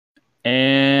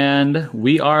And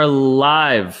we are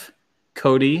live,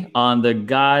 Cody, on the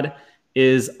God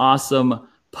is Awesome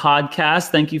podcast.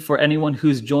 Thank you for anyone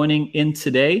who's joining in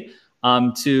today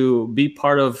to be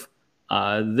part of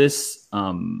this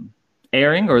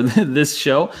airing or this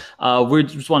show. We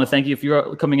just want to thank you. If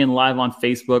you're coming in live on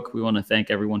Facebook, we want to thank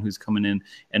everyone who's coming in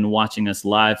and watching us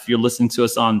live. If you're listening to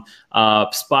us on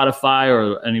Spotify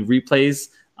or any replays,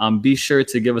 be sure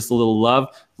to give us a little love.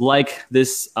 Like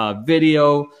this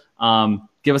video.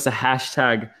 Give us a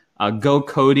hashtag Go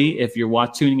Cody if you're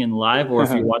tuning in live, or if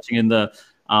you're watching in the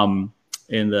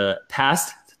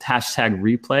past, hashtag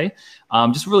replay.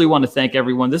 Just really want to thank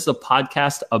everyone. This is a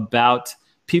podcast about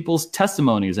people's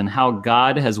testimonies and how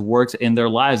God has worked in their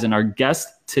lives. And our guest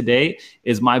today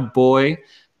is my boy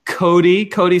Cody.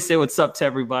 Cody, say what's up to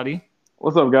everybody.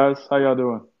 What's up, guys? How y'all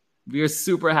doing? We are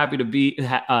super happy to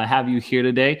have you here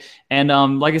today.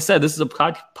 And like I said, this is a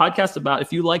podcast about,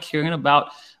 if you like hearing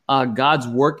about God's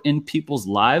work in people's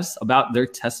lives, about their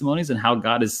testimonies and how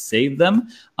God has saved them,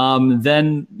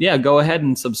 then yeah, go ahead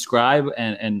and subscribe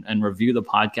and review the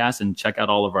podcast and check out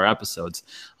all of our episodes.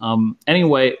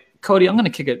 Anyway, Cody, I'm going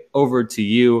to kick it over to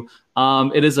you.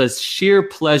 It is a sheer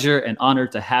pleasure and honor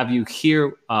to have you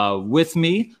here with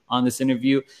me on this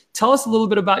interview. Tell us a little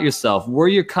bit about yourself, where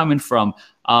you're coming from,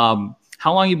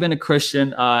 how long you've been a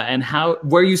Christian, and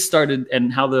where you started,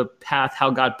 and how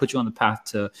God put you on the path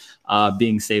to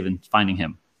being saved and finding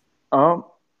Him.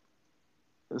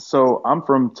 So I'm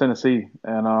from Tennessee,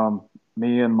 and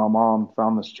me and my mom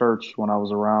found this church when I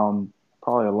was around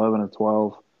probably 11 or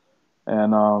 12,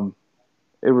 and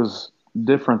it was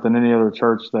different than any other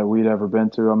church that we'd ever been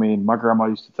to. I mean, my grandma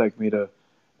used to take me to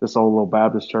this old little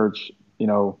Baptist church,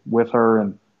 with her,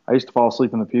 and I used to fall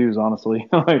asleep in the pews, honestly.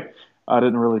 Like, I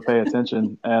didn't really pay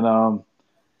attention. And I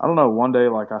don't know, one day,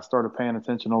 like, I started paying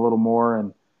attention a little more,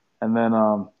 and then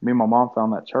me and my mom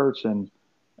found that church, and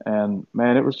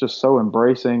man, it was just so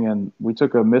embracing. And we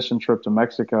took a mission trip to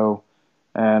Mexico,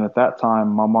 and at that time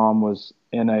my mom was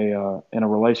in a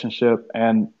relationship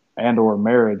and or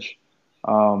marriage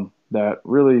that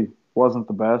really wasn't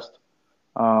the best.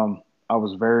 I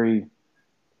was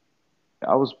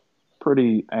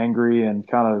pretty angry and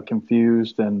kind of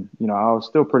confused, and I was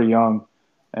still pretty young,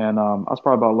 and I was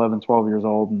probably about 11, 12 years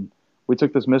old, and we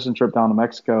took this mission trip down to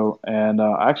Mexico, and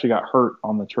I actually got hurt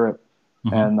on the trip.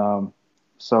 Mm-hmm. And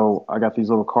so I got these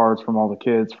little cards from all the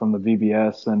kids from the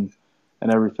VBS and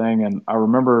everything, and I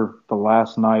remember the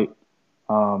last night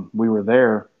we were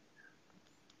there,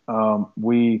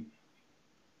 we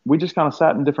just kind of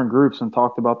sat in different groups and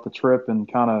talked about the trip and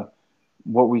kind of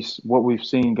what we've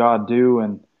seen God do.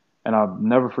 And I'll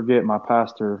never forget my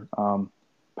pastor,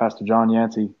 Pastor John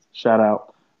Yancey, shout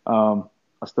out. I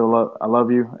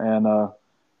love you, and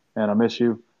I miss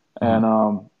you. Mm-hmm.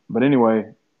 And but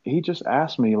anyway, he just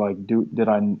asked me, like, did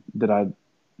I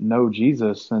know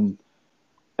Jesus? And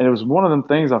it was one of them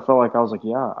things I felt like I was like,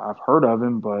 yeah, I've heard of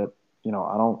him, but I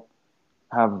don't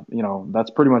have,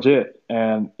 that's pretty much it.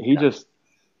 And he just,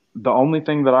 the only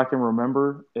thing that I can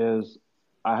remember is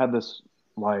I had this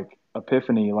like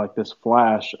epiphany, like this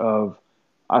flash of,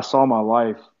 I saw my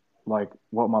life, like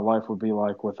what my life would be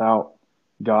like without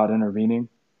God intervening.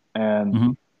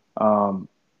 And, mm-hmm.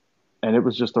 And it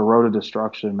was just a road of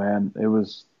destruction, man. It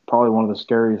was probably one of the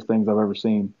scariest things I've ever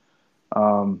seen.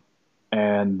 And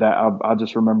that I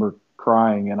just remember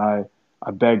crying, and I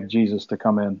begged Jesus to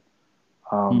come in.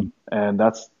 And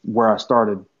that's where I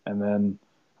started. And then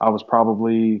I was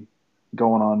probably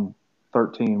going on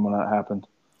 13 when that happened.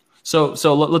 So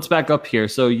let's back up here.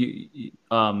 So you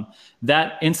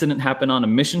that incident happened on a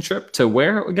mission trip to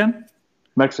where again?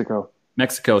 Mexico.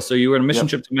 So you were on a mission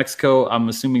trip to Mexico. I'm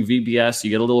assuming VBS. You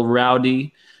get a little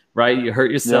rowdy, right? You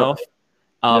hurt yourself.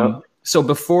 Yep. So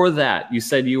before that, you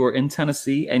said you were in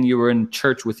Tennessee and you were in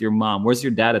church with your mom. Where's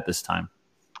your dad at this time?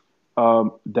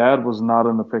 Dad was not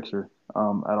in the picture at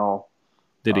all.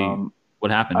 Did he?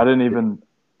 What happened? I didn't even.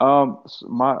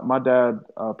 My dad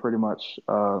pretty much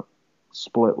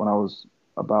split when I was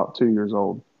about 2 years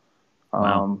old.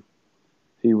 Wow.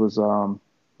 He was,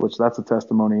 which that's a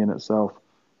testimony in itself.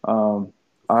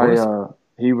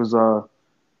 He was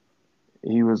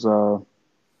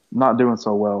not doing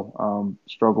so well.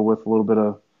 Struggled with a little bit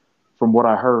of, from what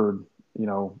I heard,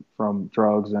 from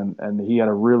drugs, and he had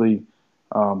a really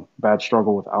bad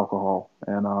struggle with alcohol,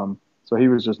 and so he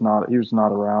was not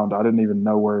around. I didn't even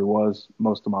know where he was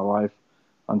most of my life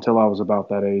until I was about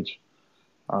that age.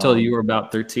 Until you were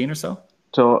about 13 or so?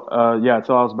 Till I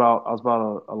was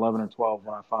about 11 or 12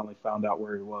 when I finally found out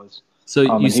where he was. So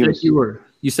you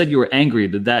said you were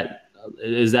angry.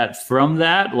 Is that from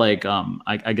that? Like,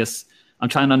 I guess I'm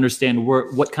trying to understand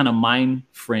what kind of mind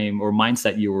frame or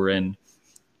mindset you were in,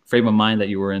 frame of mind that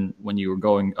you were in when you were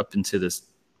going up into this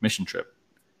mission trip.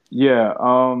 Yeah.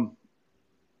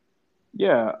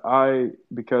 Yeah.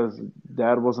 Because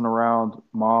dad wasn't around,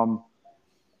 mom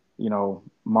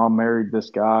married this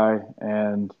guy,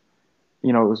 and,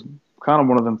 it was kind of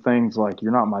one of them things like,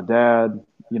 you're not my dad,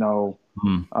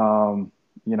 Hmm. um,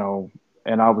 you know,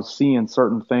 and I was seeing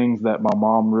certain things that my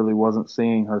mom really wasn't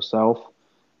seeing herself.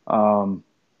 Um,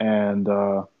 and,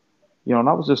 and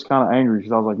I was just kind of angry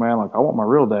because I was like, man, like, I want my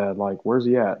real dad. Like, where's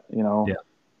he at? Yeah.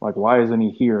 Like, why isn't he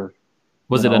here?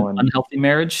 Was it an And unhealthy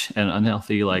marriage and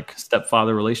unhealthy like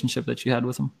stepfather relationship that you had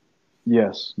with him?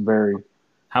 yes, very.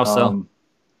 How so?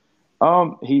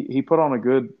 Um, he put on a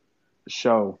good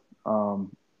show,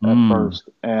 at Mm. first.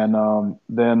 And,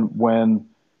 then when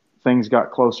things got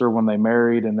closer, when they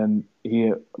married, and then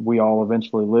we all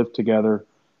eventually lived together,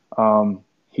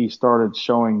 he started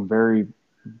showing very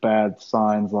bad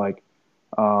signs. Like,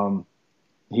 um,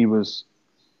 he was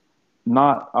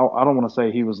not, I don't want to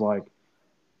say he was like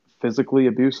physically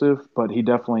abusive, but he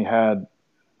definitely had,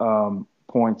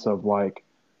 points of like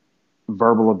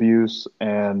verbal abuse.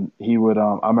 And he would,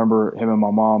 I remember him and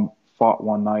my mom fought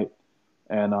one night,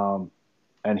 and,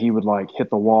 he would like hit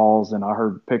the walls, and I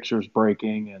heard pictures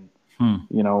breaking, and, Hmm.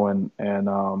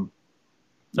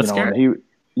 That's and scary. he,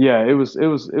 yeah, it was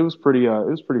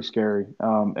pretty scary.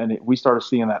 And we started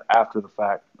seeing that after the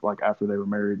fact, like after they were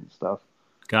married and stuff.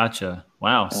 Gotcha.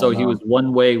 Wow. So And, he was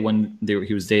one way when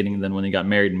he was dating, and then when he got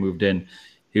married and moved in,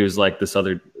 he was like this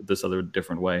other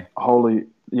different way. holy,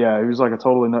 yeah, he was like a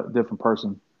totally different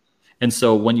person. And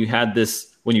so when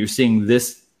you're seeing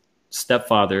this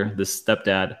stepfather, this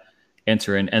stepdad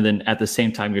enter in, and then at the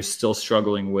same time you're still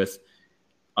struggling with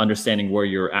understanding where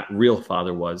your real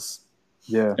father was.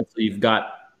 Yeah, And so you've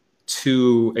got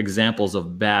two examples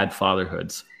of bad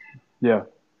fatherhoods. yeah,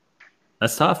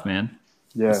 That's tough, man.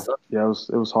 yeah, That's tough. yeah.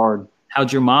 It was hard.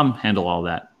 How'd your mom handle all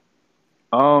that?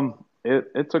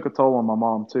 It took a toll on my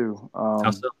mom too.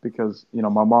 How so? Because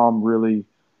my mom really,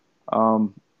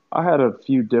 um, I had a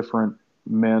few different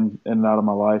men in and out of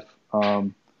my life. I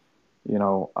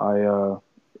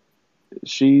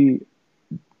she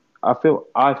I feel,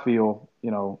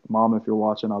 mom, if you're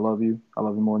watching, I love you. I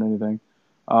love you more than anything.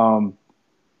 Um,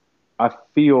 I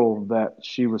feel that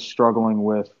she was struggling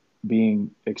with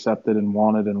being accepted and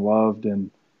wanted and loved, and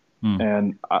Hmm.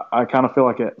 I kind of feel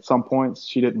like at some points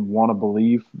she didn't want to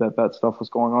believe that stuff was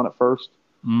going on at first.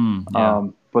 Yeah.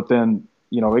 But then,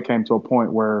 it came to a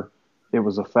point where it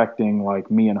was affecting like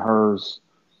me and hers,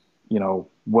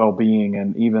 well-being,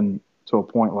 and even to a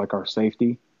point like our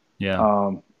safety. Yeah.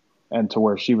 Um, and to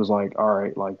where she was like, all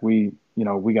right, like we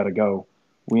got to go.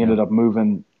 We Yeah. ended up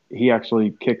moving. He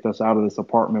actually kicked us out of this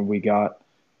apartment we got,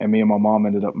 and me and my mom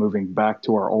ended up moving back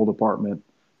to our old apartment.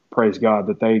 Praise God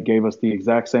that they gave us the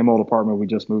exact same old apartment we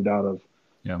just moved out of.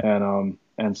 Yeah.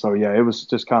 And so, yeah, it was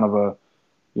just kind of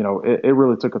it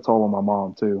really took a toll on my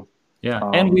mom too. Yeah.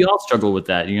 And we Um, all struggle with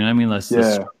that. You know what I mean? That's this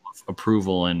yeah, struggle of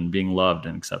approval and being loved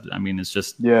and accepted. I mean, it's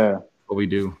just yeah. what we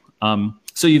do.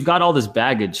 So you've got all this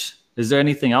baggage. Is there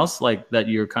anything else like that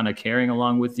you're kind of carrying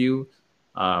along with you?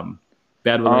 Um,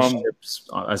 Bad Um, relationships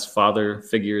as father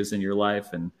figures in your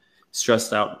life and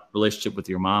stressed out relationship with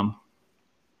your mom.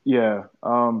 yeah.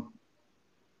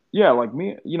 Yeah, like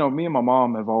me and my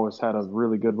mom have always had a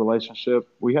really good relationship.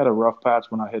 We had a rough patch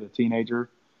when I hit a teenager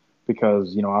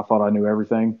because, I thought I knew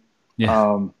everything.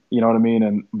 Yeah. You know what I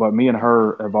mean? But me and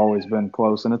her have always been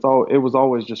close, and it was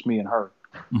always just me and her.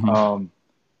 Hmm. Um,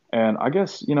 and I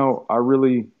guess, I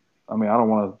mean, I don't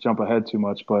want to jump ahead too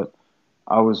much, but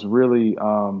I was really,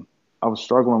 I was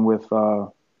struggling with,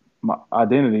 my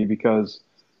identity because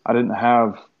I didn't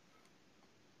have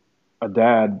a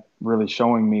dad really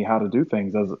showing me how to do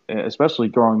things, especially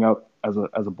growing up as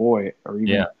a boy, or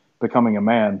Yeah. even becoming a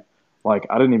man. Like,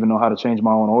 I didn't even know how to change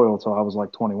my own oil until I was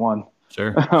like 21.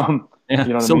 Sure. You Yeah.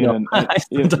 know what I Still mean? don't. And I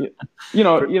still don't.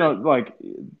 For sure. like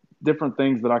different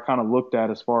things that I kind of looked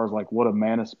at as far as like what a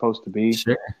man is supposed to be,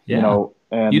 Sure. Yeah. You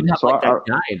and didn't have so like that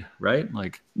guide, right?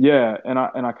 Like, yeah, and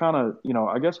I kind of,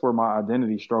 I guess where my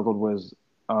identity struggled was,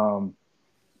 um,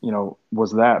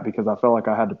 was that because I felt like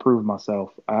I had to prove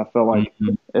myself. I felt like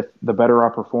mhm. if the better I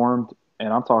performed,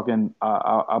 and I'm talking,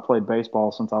 I played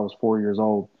baseball since I was 4 years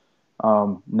old.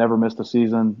 Never missed a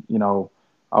season.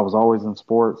 I was always in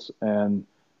sports, and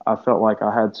I felt like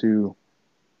I had to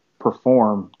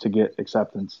perform to get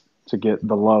acceptance, to get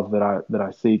the love that I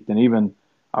seeked, and even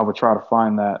I would try to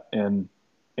find that in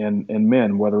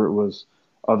men, whether it was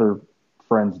other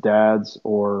friends' dads,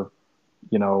 or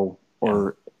Yeah.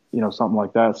 or something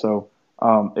like that. So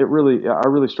I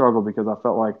really struggled because I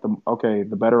felt like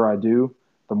the better I do,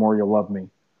 the more you'll love me.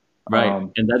 Right.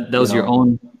 And that You was your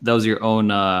know,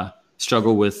 own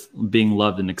struggle with being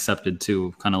loved and accepted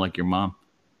too, kind of like your mom.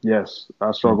 yes, I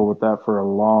Yeah. struggled with that for a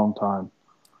long time.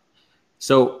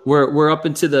 So we're up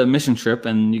into the mission trip,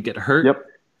 and you get hurt. Yep.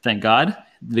 Thank God,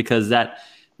 because that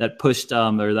pushed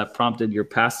or that prompted your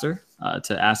pastor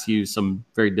to ask you some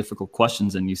very difficult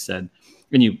questions, and you said,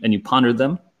 and you pondered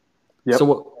them. So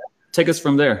Yep. take us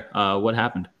from there. What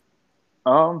happened?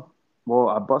 Um, well,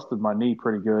 I busted my knee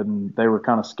pretty good, and they were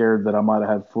kind of scared that I might have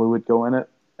had fluid go in it.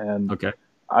 And Okay.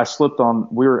 I slipped on.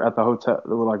 We were at the hotel.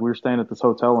 We were staying at this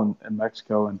hotel in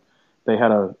Mexico, and they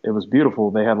had it was beautiful.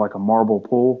 They had like a marble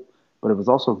pool, but it was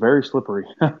also very slippery.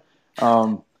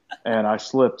 um, and I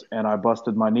slipped and I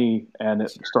busted my knee, and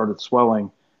it started swelling.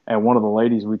 And one of the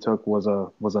ladies we took was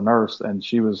a nurse, and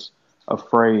she was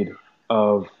afraid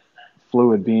of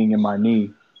fluid being in my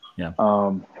knee. Yeah.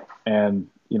 And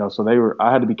so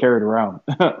I had to be carried around.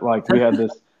 Like we had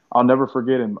this, I'll never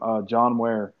forget him, John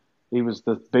Ware. He was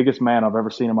the biggest man I've ever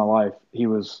seen in my life. He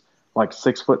was like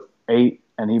 6'8",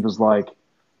 and he was like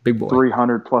Big boy.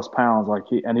 300 plus pounds.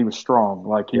 And he was strong.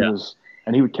 Yeah.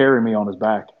 And he would carry me on his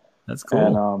back. That's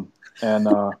And,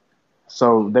 cool.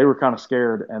 so they were kind of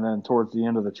scared. And then towards the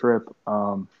end of the trip,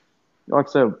 like I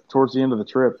said, towards the end of the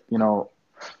trip,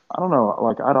 I don't know.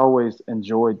 Like I'd always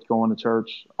enjoyed going to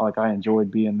church. Like I enjoyed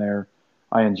being there.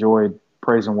 I enjoyed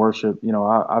praise and worship.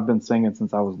 I've been singing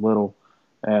since I was little,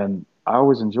 and I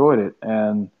always enjoyed it.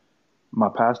 And my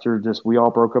pastor we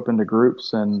all broke up into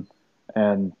groups and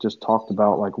just talked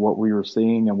about like what we were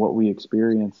seeing and what we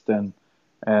experienced. And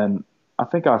I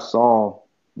think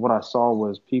what I saw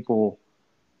was people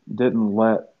didn't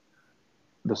let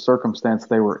the circumstance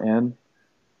they were in.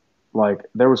 Like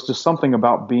there was just something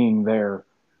about being there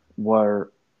where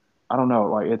I don't know,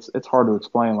 like it's hard to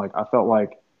explain. Like I felt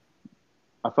like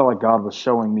God was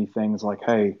showing me things like,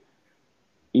 hey,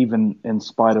 even in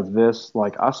spite of this,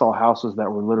 like I saw houses that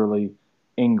were literally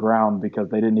in ground because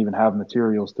they didn't even have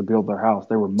materials to build their house.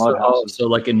 They were mud houses. So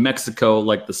like in Mexico,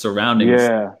 like the surroundings.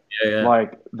 Yeah, Yeah. Yeah.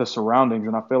 like the surroundings.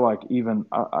 And I feel like even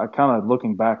I kind of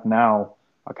looking back now,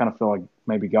 I kind of feel like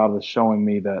maybe God was showing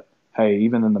me that, hey,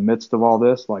 even in the midst of all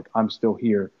this, like I'm still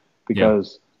here Yeah.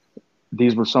 because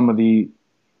these were some of the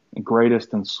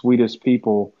greatest and sweetest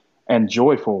people and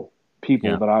joyful people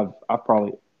Yeah. that I've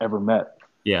probably ever met.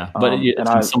 Yeah. But And it's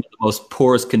in some of the most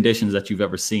poorest conditions that you've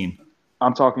ever seen.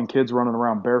 I'm talking kids running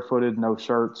around barefooted, no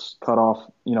shirts, cut off,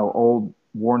 old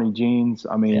worny jeans.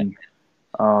 I Yeah. mean,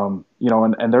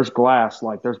 and there's glass,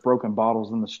 like there's broken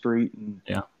bottles in the street, and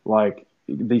Yeah. like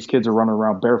these kids are running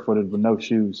around barefooted with no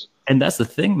shoes. And that's the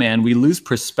thing, man. We lose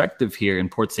perspective here in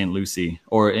Port St. Lucie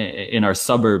or in our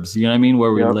suburbs, you know what I mean,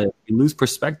 where we Yep. live. We lose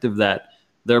perspective that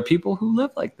there are people who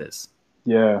live like this.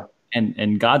 Yeah.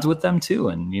 And God's with them too.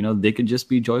 And, they could just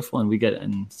be joyful.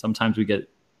 And sometimes we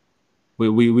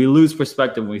lose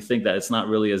perspective when we think that it's not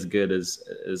really as good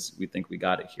as we think we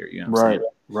got it here. You know what I'm saying?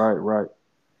 Right.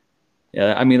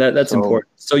 Yeah, I mean that's So,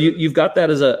 important. So you've got that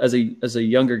as a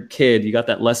younger kid, you got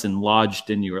that lesson lodged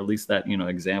in you, or at least that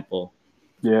example.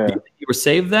 yeah, You were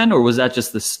saved then, or was that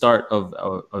just the start of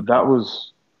that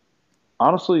was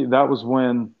honestly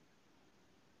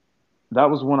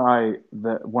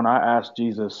when I asked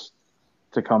Jesus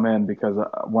to come in because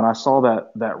when I saw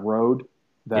that road,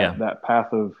 Yeah. that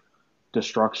path of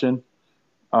destruction,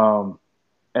 um,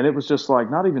 and it was just like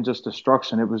not even just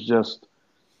destruction, it was just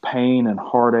pain and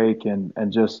heartache and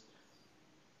just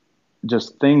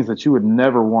things that you would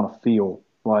never want to feel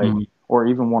like Mhm. or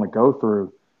even want to go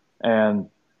through. And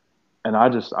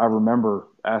I remember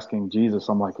asking Jesus,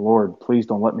 I'm like, Lord, please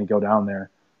don't let me go down there.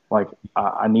 Like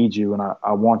I need you and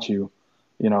I want you,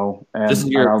 This is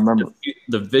and I remember,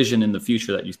 the vision in the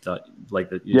future that you thought, like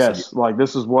that you said. yes, like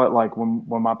this is what, like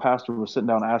when my pastor was sitting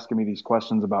down asking me these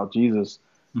questions about Jesus,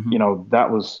 Mhm.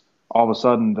 that was all of a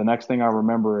sudden the next thing I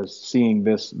remember is seeing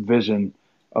this vision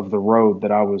of the road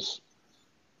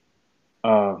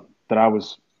uh, that I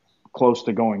was close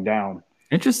to going down.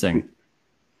 Interesting.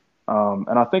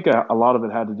 And I think a lot of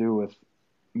it had to do with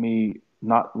me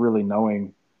not really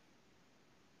knowing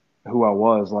who I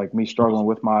was, like me struggling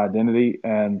with my identity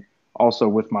and also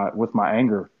with my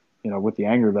anger, with the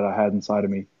anger that I had inside of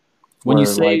me. When you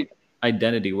Where say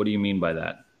identity, what do you mean by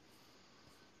that?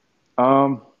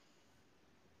 um,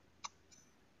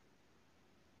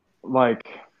 like,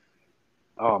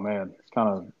 oh man, it's kind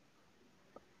of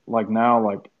like now,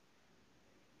 like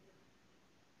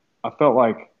I felt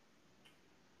like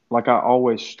I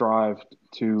always strived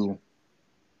to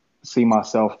see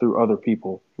myself through other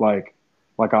people. Like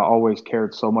I always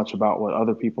cared so much about what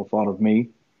other people thought of me.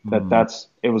 Mm,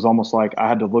 it was almost like I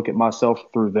had to look at myself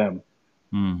through them.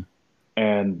 mm,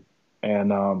 And,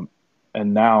 and, um,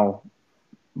 and now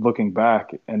looking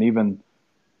back and even,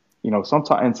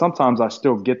 sometimes I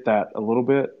still get that a little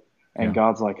bit, and yeah.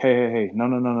 God's like, hey, hey, hey, no,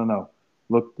 no, no, no, no,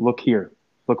 look here,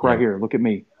 look right Yeah. here, look at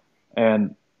me,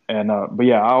 and but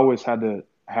yeah, I always had to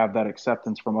have that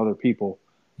acceptance from other people,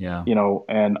 Yeah.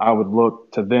 and I would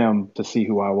look to them to see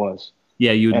who I was,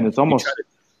 Yeah. and it's You try almost to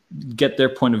get their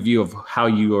point of view of how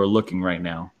you are looking right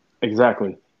now.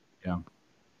 exactly, Yeah. Yeah.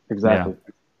 exactly,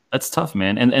 That's tough,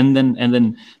 man. And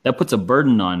then that puts a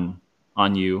burden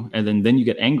on you, and then you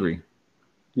get angry,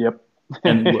 yep,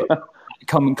 and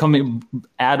come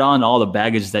add on all the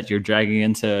baggage that you're dragging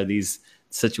into these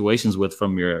situations with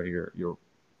from your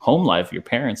home life, your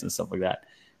parents and stuff like that.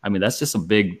 I mean, that's just a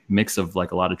big mix of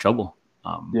like a lot of trouble.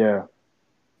 Um, yeah,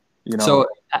 so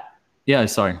uh, yeah,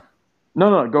 sorry. no,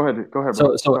 no, go ahead, bro,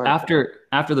 go So ahead.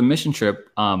 after the mission trip,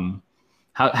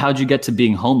 how'd you get to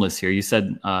being homeless here? You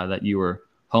said that you were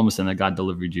homeless and that God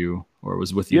delivered you or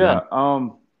was with you then. Yeah.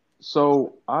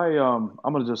 So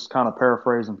I'm gonna just kind of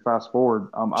paraphrase and fast forward.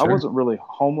 I Sure. wasn't really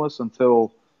homeless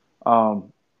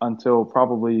um, until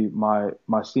probably my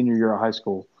senior year of high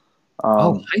school.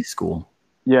 Oh, Um, high school.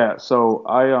 yeah. So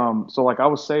like I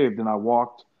was saved and I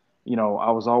walked.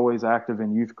 I was always active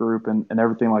in youth group and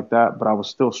everything like that, but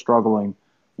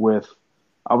with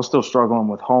I was still struggling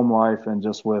with home life and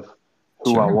just with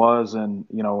who I Sure. was and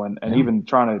and Yeah. even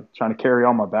trying to carry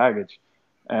all my baggage.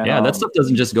 And Yeah, that stuff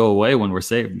doesn't just go away when we're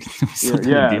saved. We Yeah, still got to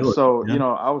yeah. deal with it. So, Yeah.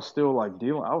 I was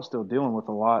still dealing with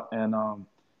a lot. And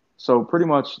so pretty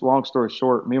much long story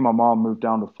short, me and my mom moved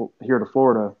down here to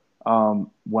Florida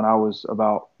when I was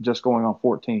about just going on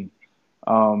 14.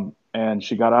 And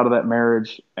she got out of that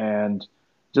marriage and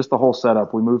just the whole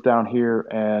setup. We moved down here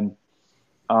and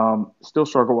still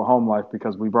struggle with home life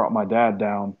because we brought my dad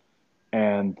down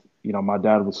and, my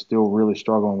dad was still really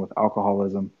struggling with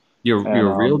alcoholism. And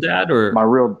Your real dad my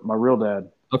or real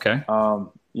dad okay.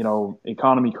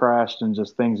 economy crashed and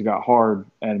just things got hard,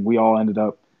 and we all ended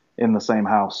up in the same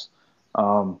house.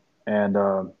 And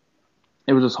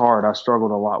It was just hard. I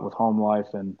struggled a lot with home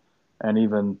life and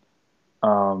even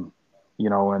um,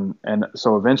 and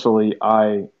so eventually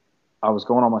I was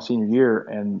going on my senior year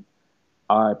and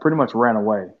I pretty much ran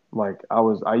away. Like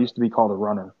I used to be called a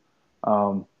runner.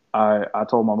 I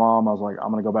told my mom I was like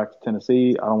I'm gonna go back to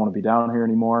Tennessee. I don't want to be down here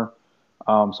anymore.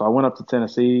 So I went up to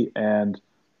Tennessee and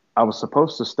I was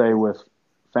supposed to stay with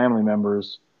family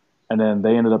members, and then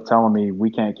they ended up telling me we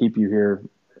can't keep you here,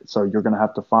 so you're going to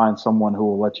have to find someone who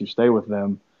will let you stay with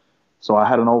them. So I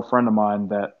had an old friend of mine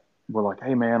that were like,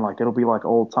 "Hey man, like it'll be like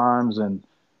old times," and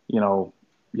you know,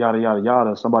 yada yada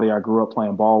yada. Somebody I grew up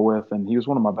playing ball with, and he was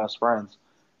one of my best friends,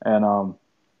 and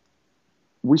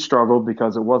we struggled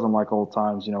because it wasn't like old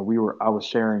times. I was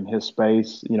sharing his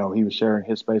space. He was sharing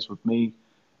his space with me,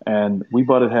 and we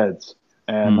butted heads.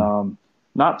 And Mm.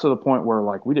 not to the point where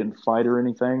like we didn't fight or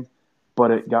anything,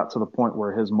 but it got to the point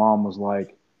where his mom was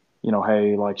like,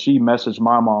 hey, like she messaged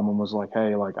my mom and was like,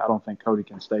 hey, like I don't think Cody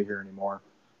can stay here anymore.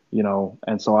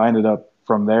 And so I ended up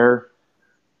from there,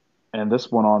 and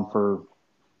this went on for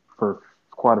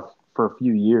for a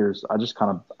few years. I just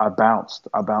kind of I bounced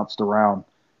around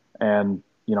and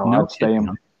No kidding.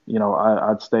 Huh?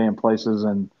 I'd stay in places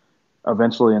and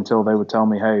eventually until they would tell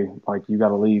me, hey, like you got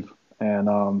to leave. And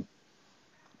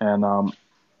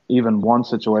even one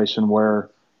situation where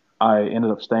I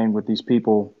ended up staying with these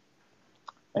people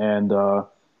and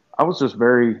I was just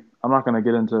I'm not going to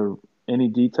get into any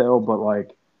detail, but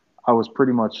like I was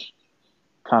pretty much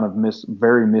kind of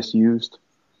very misused,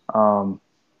 um,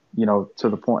 to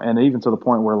the point, and even to the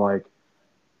point where like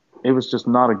it was just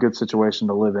not a good situation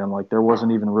to live in. Like there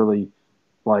wasn't even really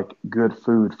like good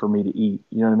food for me to eat.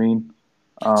 You know what I mean?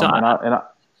 So And I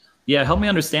yeah, help me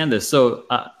understand this. So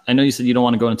I know you said you don't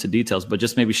want to go into details, but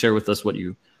just maybe share with us what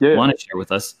you yeah, want to share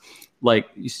with us. Like,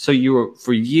 so you were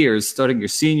for years, starting your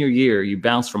senior year, you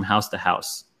bounced from house to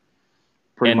house,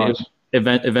 pretty and much.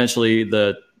 eventually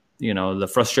the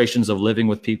frustrations of living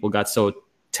with people got so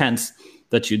tense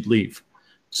that you'd leave.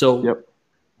 So Yep.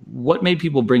 what made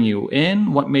people bring you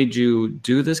in? What made you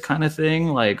do this kind of thing?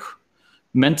 Like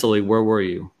mentally, where were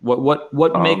you? What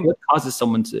Um, causes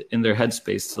someone to in their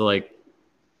headspace to like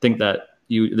think that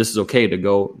this is okay to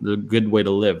go the good way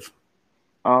to live?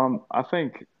 I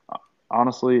think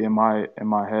honestly, in my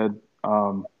head,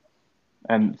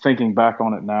 and thinking back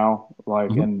on it now,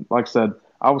 like Mhm. and like I said,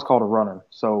 I was called a runner,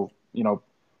 so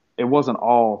it wasn't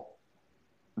all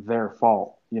their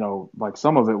fault. Like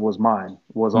some of it was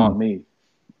Mm. on me,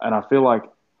 and I feel like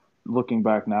looking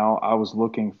back now, I was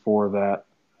looking for that.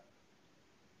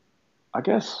 I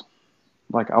guess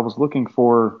I was looking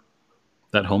for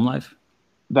That home life.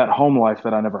 that home life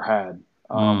that I never had.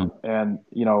 Mm, And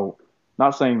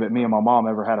not saying that me and my mom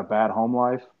ever had a bad home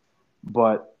life,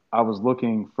 but I was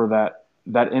looking for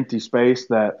that empty space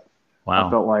that I wow.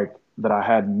 felt like that I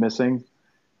had missing.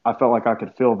 I felt like I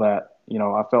could feel that.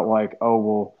 I felt like, oh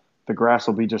well, the grass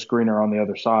will be just greener on the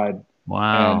other side. And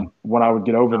Wow. when I would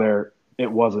get over there,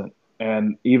 it wasn't.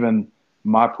 And even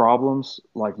my problems,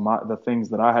 like the things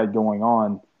that I had going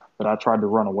on that I tried to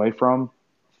run away from,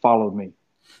 followed me.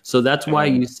 So that's why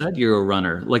And you said you're a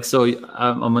runner. Like, so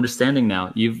I'm understanding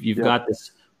now. You've yep, got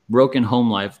this broken home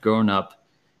life growing up,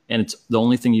 and it's the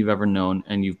only thing you've ever known,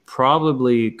 and you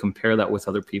probably compare that with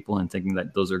other people and thinking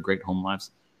that those are great home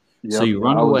lives. So yep. you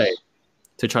run away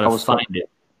to try I to was, find it.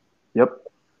 yep,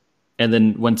 And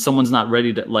then when someone's not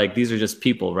ready to, like, these are just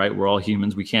people, right? We're all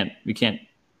humans. We can't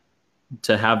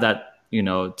to have that,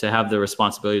 to have the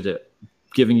responsibility to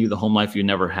giving you the home life you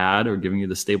never had or giving you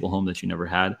the stable home that you never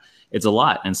had. It's a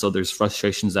lot. And so there's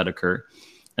frustrations that occur.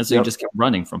 And so you yep. just kept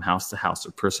running from house to house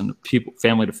or person to people,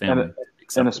 family to And family, it,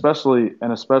 and accepted.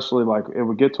 especially like it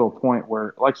would get to a point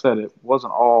where, like I said, it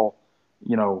wasn't all,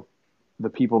 you know, the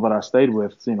people that I stayed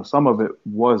with. Some of it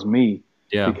was me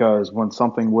Yeah. because when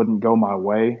something wouldn't go my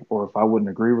way, or if I wouldn't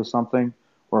agree with something,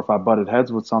 or if I butted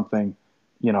heads with something,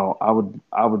 I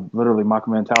would literally, my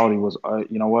mentality was,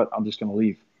 you know what, I'm just going to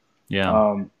leave.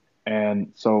 Yeah.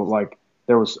 And so like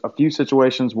there was a few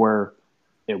situations where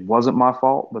it wasn't my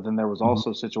fault, but then there was Mhm.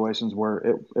 also situations where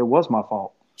it was my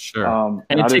fault. Sure. And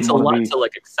And it I takes didn't a want to lot be, to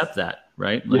like accept that,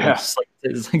 right? Like yeah,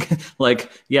 it's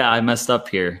like, yeah, I messed up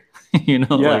here. yeah,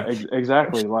 Like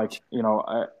exactly. Like,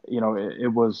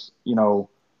 it was,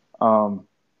 um,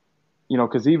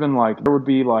 cause even like there would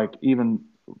be like even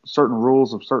certain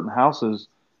rules of certain houses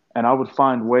and I would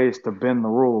find ways to bend the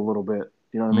rule a little bit,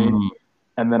 you know what I mean? mm,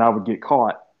 And then I would get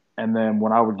caught. And then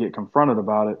when I would get confronted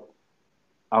about it,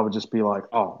 I would just be like,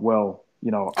 oh, well,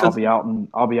 because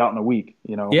I'll be out in a week.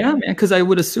 yeah, man, because I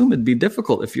would assume it'd be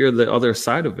difficult if you're the other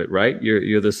side of it, right?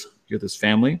 You're this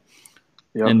family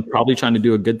Yep. and probably trying to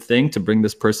do a good thing to bring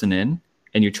this person in,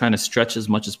 and you're trying to stretch as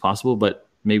much as possible, but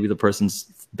maybe the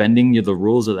person's bending you the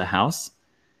rules of the house,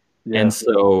 and Yeah.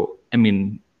 so I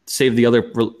mean, save the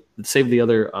other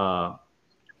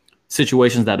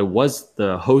situations that it was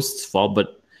the host's fault,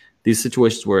 but these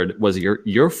situations where it was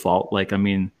your fault, like I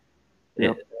mean,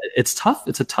 Yep. it's tough.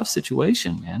 It's a tough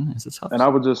situation, man. It's a tough. And I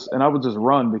would just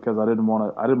run because I didn't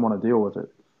want to deal with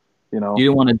it. You You know,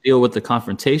 didn't want to deal with the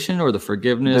confrontation or the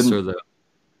forgiveness or didn't the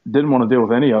didn't want to deal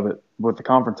with any of it, with the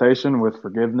confrontation, with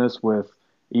forgiveness, with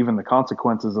even the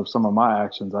consequences of some of my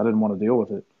actions. I didn't want to deal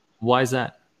with it. why is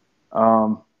that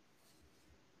Um,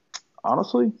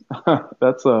 Honestly,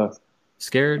 that's a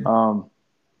scared? um,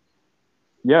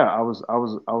 yeah. I was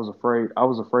afraid. I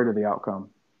was afraid of the outcome.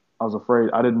 I was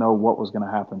afraid. I didn't know what was going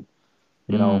to happen.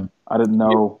 Mm. I didn't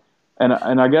know, and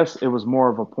I guess it was more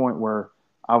of a point where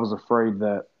I was afraid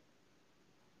that,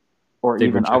 or They'd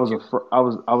even reject you. I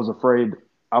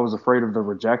was afraid of the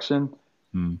rejection.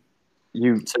 Mm.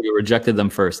 You So you rejected them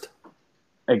first.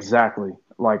 exactly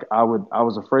like I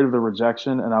was afraid of the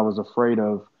rejection, and I was afraid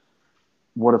of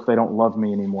what if they don't love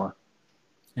me anymore.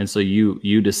 And so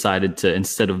you decided to,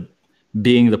 instead of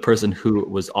being the person who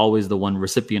was always the one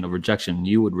recipient of rejection,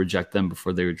 you would reject them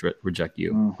before they would reject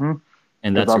you. Mm-hmm.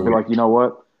 And Because that's I'd your be weird. like, you know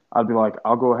what? I'd be like,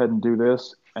 I'll go ahead and do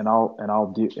this, and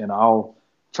I'll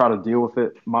try to deal with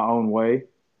it my own way,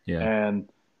 Yeah. and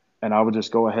I would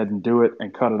just go ahead and do it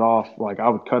and cut it off. Like I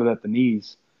would cut it at the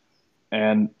knees,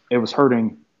 and it was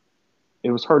hurting. It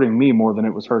was hurting me more than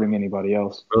it was hurting anybody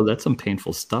else. Bro, that's some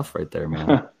painful stuff right there,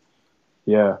 man.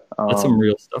 Yeah, That's some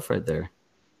real stuff right there.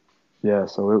 yeah.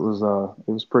 So it was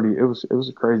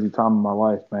a crazy time in my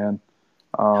life, man.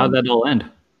 How'd Um, that all end?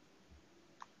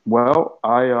 well,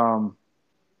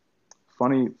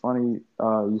 funny.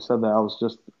 You said that. I was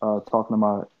just talking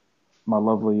to my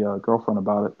lovely girlfriend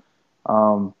about it.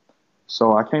 Um,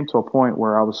 so I came to a point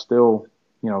where I was still,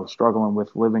 struggling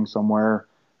with living somewhere.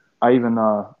 I even,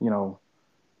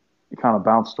 kind of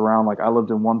bounced around. Like I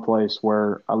lived in one place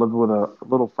where I lived with a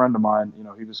little friend of mine.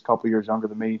 He was a couple years younger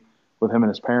than me, with him and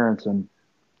his parents, and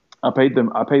I paid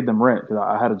them rent because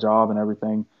I had a job and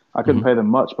everything. I couldn't Hmm. pay them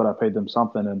much, but I paid them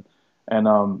something,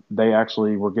 and they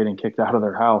actually were getting kicked out of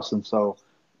their house, and so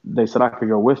they said I could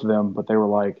go with them, but they were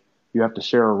like, you have to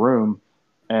share a room,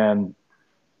 and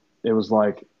it was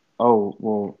like, oh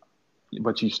well,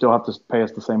 but you still have to pay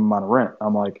us the same amount of rent.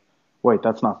 I'm like, wait,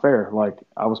 that's not fair. Like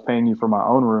I was paying you for my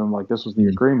own room, like this was the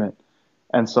agreement.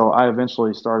 And so I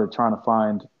eventually started trying to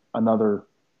find another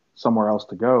somewhere else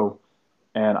to go,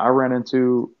 and I ran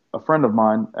into a friend of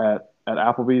mine at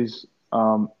Applebee's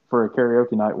for a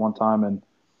karaoke night one time, and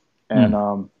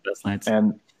That's nice.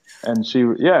 and she,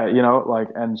 yeah, like,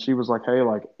 and she was like, hey,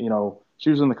 like, she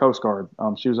was in the Coast Guard.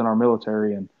 She was in our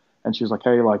military, and she was like,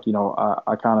 hey, like,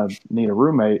 I kind of need a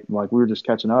roommate. Like, we were just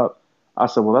catching up. I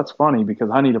said, well, that's funny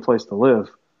because I need a place to live.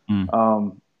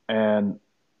 Mm. And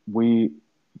we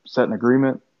set an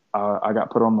agreement. I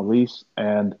got put on the lease,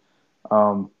 and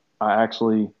I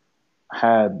actually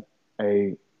had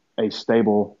a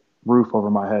stable roof over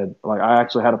my head. Like, I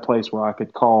actually had a place where I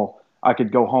could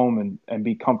go home and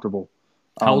be comfortable.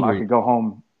 How old were I you? could go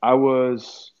home.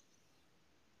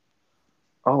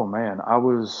 Oh man, I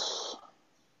was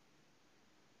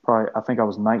probably, I think I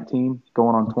was 19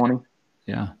 going on Okay. 20,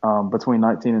 Yeah. between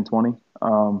 19 and 20.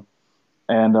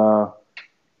 And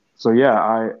so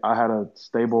yeah, I had a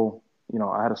stable,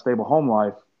 I had a stable home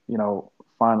life,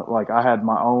 like I had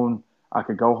my own, I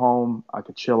could go home, I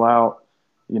could chill out,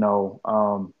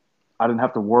 I didn't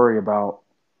have to worry about,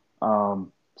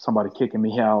 somebody kicking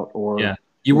me out Yeah. or,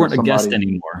 You weren't a guest somebody,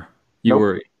 anymore. You nope,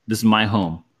 were, this is my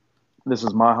home. this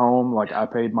is my home. Like I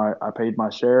paid my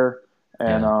share.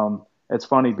 And, Yeah. it's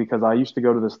funny because I used to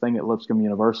go to this thing at Lipscomb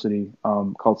University,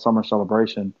 called Summer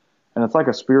Celebration, and it's like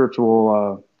a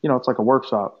spiritual, it's like a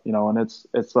workshop, and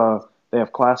they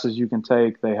have classes you can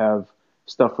take. They have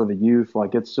stuff for the youth.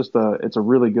 Like it's a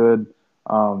really good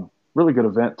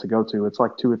event to go to. It's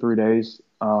like 2 or 3 days,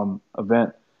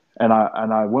 event. And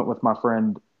I went with my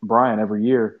friend Brian every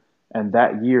year. And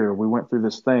that year we went through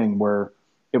this thing where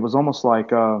it was almost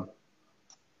like, um,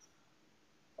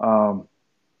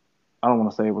 I don't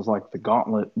want to say it was like the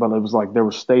gauntlet, but it was like there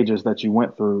were stages that you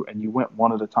went through and you went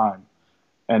one at a time.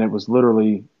 And it was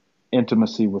literally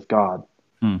intimacy with God.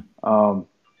 Hmm.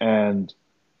 And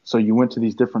so you went to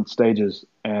these different stages,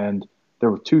 and there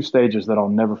were two stages that I'll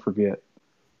never forget.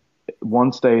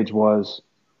 One stage was,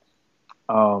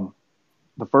 um,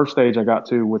 the first stage I got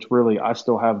to, which really I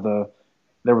still have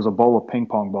there was a bowl of ping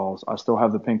pong balls. I still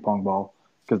have the ping pong ball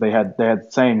because they had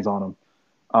sayings on them.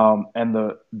 And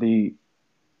the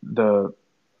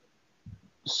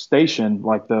station,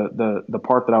 like the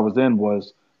part that I was in,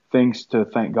 was things to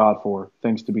thank God for,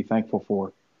 things to be thankful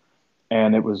for,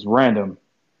 and it was random.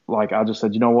 Like I just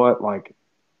said, you know what? Like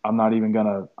I'm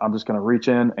just gonna reach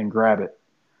in and grab it,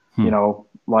 Hmm.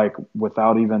 like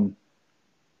without even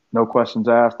no questions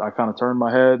asked. I kind of turned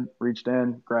my head, reached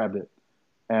in, grabbed it,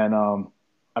 and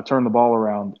I turned the ball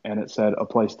around, and it said "A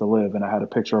Place to Live," and I had a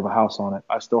picture of a house on it.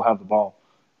 I still have the ball.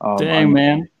 Dang, I'm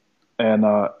man. and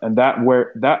that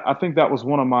where that I think that was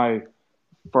one of my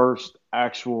first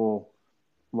actual,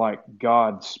 like,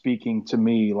 God speaking to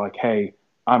me, like, hey,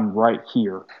 I'm right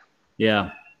here.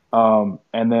 Yeah.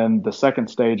 And then the second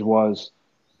stage was,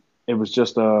 it was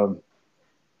just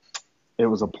it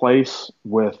was a place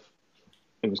with,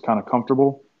 it was kind of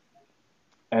comfortable,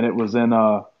 and it was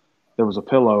there was a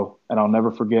pillow, and I'll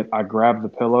never forget. I grabbed the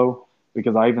pillow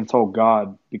because I even told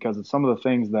God, because of some of the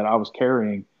things that I was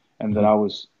carrying and that Mhm. I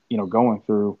was, going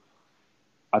through.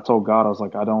 I told God, I was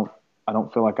like, I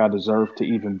don't feel like I deserve to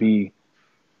even be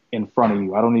in front of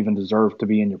you. I don't even deserve to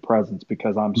be in your presence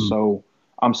because Hmm.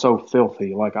 I'm so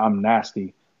filthy. Like I'm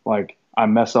nasty. Like I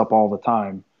mess up all the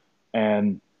time.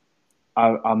 And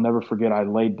I'll never forget. I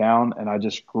laid down and I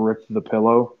just gripped the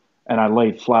pillow and I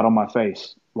laid flat on my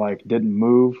face, like didn't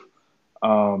move,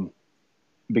 um,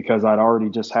 because I'd already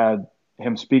just had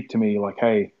him speak to me like,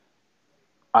 hey,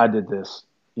 I did this,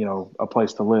 a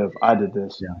place to live. I did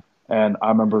this. Yeah. And I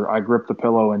remember I gripped the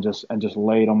pillow and just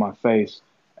laid on my face,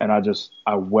 and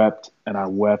I wept and I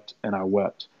wept and I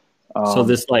wept. So Um,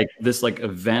 this like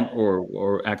event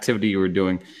or activity you were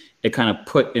doing, it kind of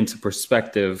put into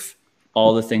perspective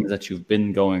all the things that you've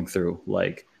been going through,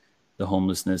 like the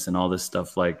homelessness and all this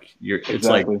stuff. Like it's like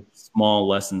exactly. small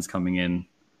lessons coming in,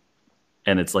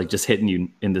 and it's like just hitting you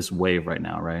in this wave right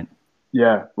now, right?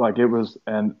 Yeah, like it was,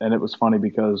 and it was funny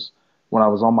because when I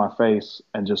was on my face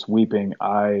and just weeping,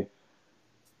 I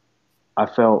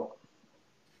felt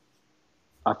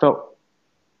I felt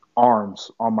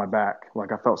arms on my back,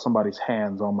 like I felt somebody's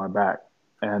hands on my back,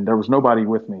 and there was nobody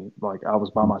with me. Like I was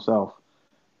by myself,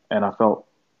 and I felt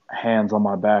hands on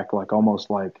my back, like almost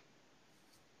like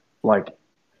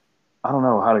I don't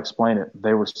know how to explain it.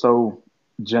 They were so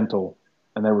gentle,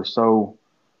 and it was so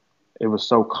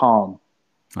calm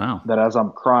Wow. that as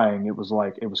I'm crying, it was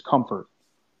like it was comfort.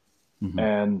 Hmm.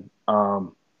 And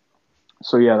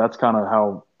so yeah, that's kind of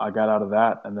how I got out of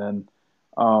that. And then,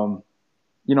 um,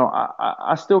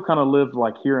 I still kind of lived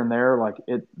like here and there, like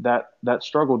that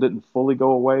struggle didn't fully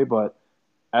go away, but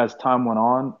as time went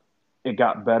on, it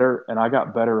got better, and I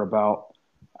got better about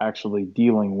actually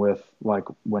dealing with, like,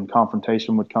 when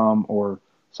confrontation would come or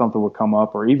something would come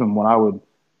up, or even when I would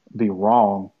be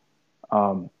wrong.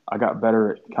 I got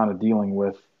better at kind of dealing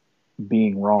with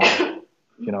being wrong,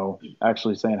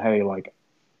 actually saying, hey, like,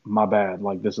 my bad,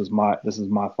 like this is my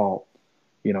fault,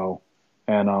 you know,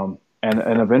 and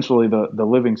eventually the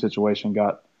living situation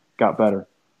got better.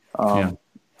 Yeah.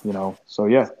 Um, so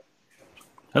yeah.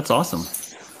 That's awesome.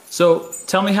 So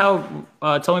tell me tell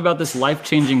me about this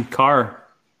life-changing car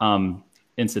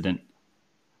incident.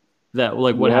 That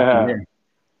like what happened Yeah.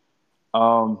 there?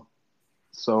 Um,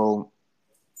 so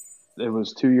it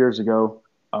was 2 years ago.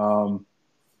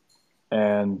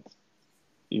 And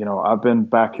I've been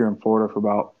back here in Florida for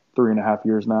about 3.5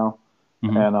 years now.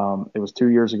 Hmm. And it was 2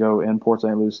 years ago in Port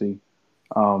St. Lucie,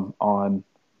 on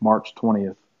March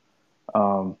 20th.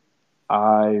 Um,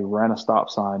 I ran a stop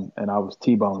sign and I was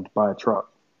T-boned by a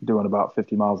truck doing about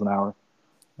 50 miles an hour.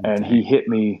 And he Dang. hit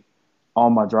me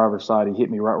on my driver's side. He hit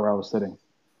me right where I was sitting.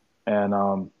 And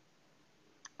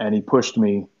he pushed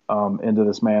me into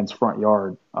this man's front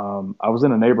yard. I was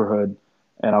in a neighborhood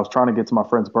and I was trying to get to my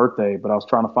friend's birthday, but I was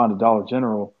trying to find a Dollar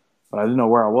General, but I didn't know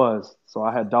where I was. So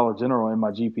I had Dollar General in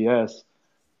my GPS,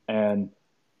 and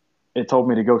it told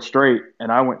me to go straight,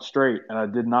 and I went straight, and I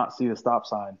did not see the stop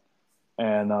sign,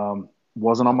 and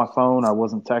wasn't on my phone. I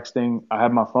wasn't texting. I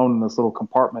had my phone in this little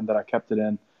compartment that I kept it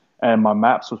in, and my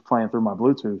maps was playing through my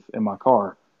Bluetooth in my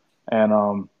car, and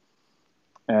I'm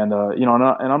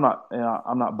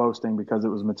not boasting because it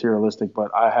was materialistic, but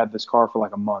I had this car for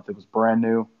like a month. It was brand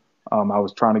new. I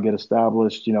was trying to get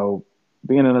established,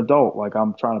 being an adult, like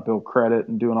I'm trying to build credit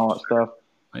and doing all that stuff.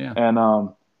 Oh, yeah. And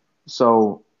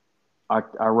so I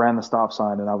ran the stop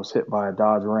sign and I was hit by a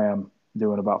Dodge Ram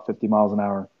doing about 50 miles an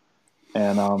hour.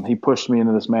 And he pushed me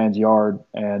into this man's yard,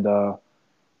 and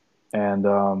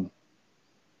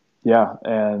yeah,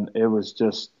 and it was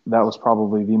that was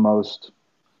probably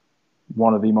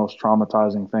one of the most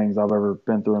traumatizing things I've ever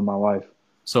been through in my life.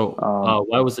 So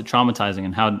why was it traumatizing,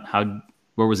 and how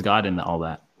where was God in all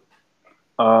that?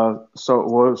 Well, it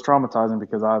was traumatizing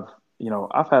because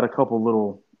I've had a couple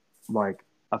little, like,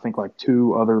 I think like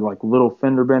two other like little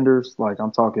fender benders, like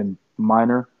I'm talking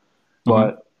minor, Hmm.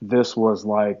 but this was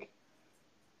like,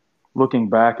 looking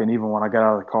back, and even when I got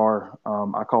out of the car,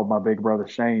 I called my big brother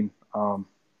Shane.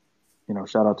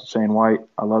 Shout out to Shane White.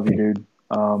 I love you, dude.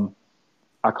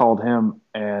 I called him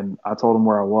and I told him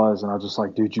where I was, and I was just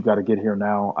like, dude, you got to get here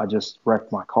now. I just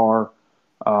wrecked my car.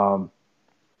 Um,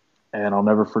 and I'll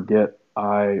never forget,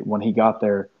 when he got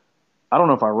there, I don't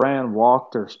know if I ran,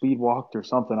 walked, or speed walked or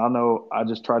something. I know I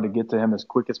just tried to get to him as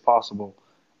quick as possible,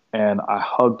 and I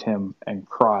hugged him and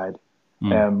cried.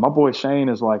 Mm. And my boy Shane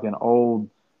is like an old,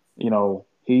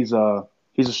 he's a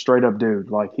straight up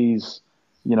dude. Like he's,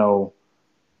 you know,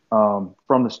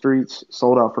 from the streets,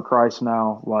 sold out for Christ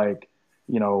now. Like,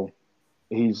 you know,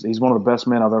 he's one of the best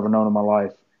men I've ever known in my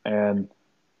life. And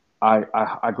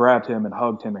I grabbed him and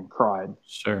hugged him and cried.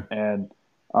 Sure. And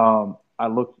I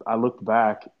looked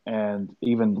back, and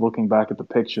even looking back at the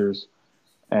pictures,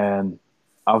 and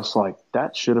I was like,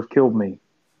 that should have killed me.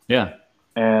 Yeah.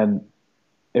 And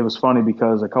it was funny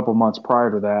because a couple months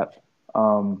prior to that,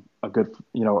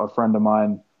 a friend of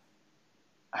mine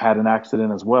had an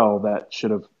accident as well that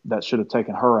should have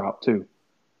taken her out too.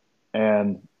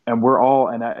 And we're all,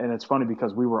 and it's funny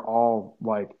because we were all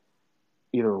like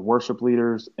either worship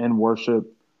leaders in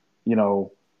worship, you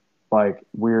know, like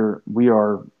we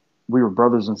were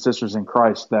brothers and sisters in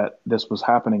Christ that this was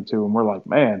happening to, and we're like,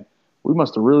 man, we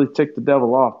must have really ticked the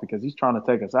devil off because he's trying to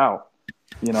take us out,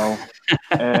 you know.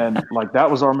 And like that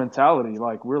was our mentality.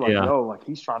 Like we're like, Yeah. yo, like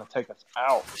he's trying to take us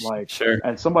out. Like, Sure.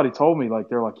 and somebody told me, like,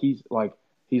 they're like, he's like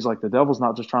the devil's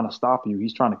not just trying to stop you,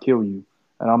 he's trying to kill you.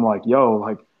 And I'm like, yo,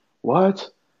 like what?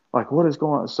 Like what is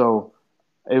going on? So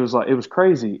it was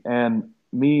crazy. And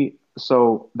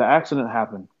so the accident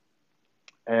happened,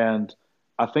 and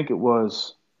I think it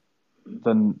was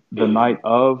the night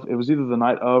of. It was either the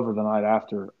night of or the night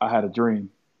after. I had a dream,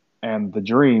 and the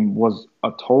dream was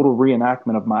a total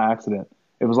reenactment of my accident.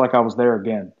 It was like I was there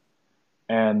again,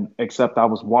 and except I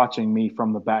was watching me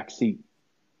from the back seat.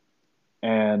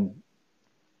 And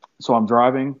so I'm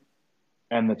driving,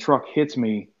 and the truck hits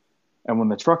me. And when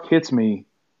the truck hits me,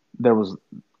 there was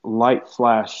light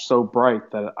flash so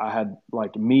bright that I had,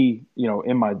 like, me,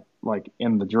 in my, like,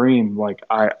 in the dream, like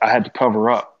I had to cover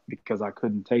up because I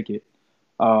couldn't take it.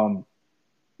 Um,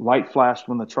 Light flashed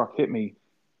when the truck hit me,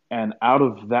 and out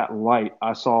of that light,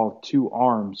 I saw two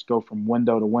arms go from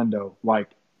window to window, like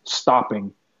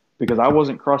stopping, because I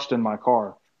wasn't crushed in my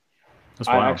car. That's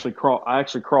wild. I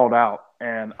actually crawled out,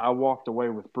 and I walked away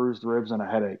with bruised ribs and a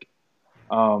headache.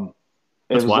 Um,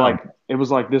 it That's was wild. like it was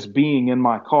like this being in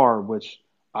my car, which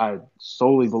I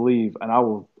solely believe, and I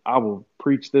will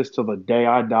preach this till the day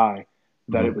I die,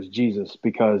 that Mhm. it was Jesus,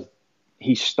 because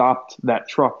he stopped that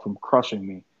truck from crushing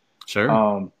me. Sure.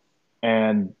 Um,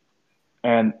 and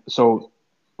so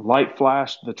light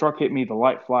flashed, the truck hit me, the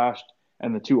light flashed,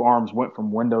 and the two arms went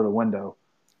from window to window.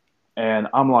 And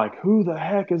I'm like, who the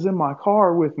heck is in my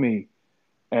car with me?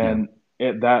 Yeah.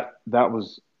 And that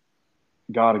was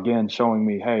God again showing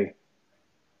me, hey,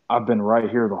 I've been right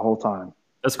here the whole time.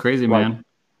 That's crazy, Like, man.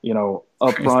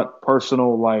 up Crazy. front,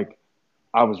 personal, like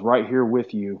I was right here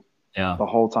with you Yeah. the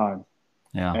whole time.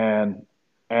 Yeah.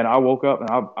 And I woke up and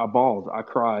I bawled. I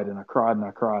cried and I cried and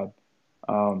I cried.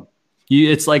 Um,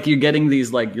 It's like you're getting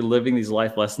these, like you're living these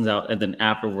life lessons out, and then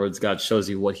afterwards, God shows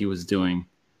you what He was doing.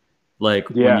 Like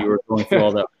when you yeah. were going through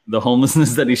all that, the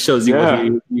homelessness, that He shows you what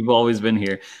Yeah. you've always been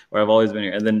here, or I've always been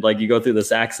here. And then like you go through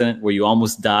this accident where you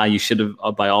almost die. You should have,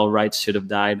 by all rights, should have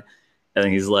died. And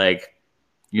then He's like,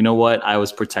 you know what? I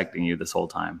was protecting you this whole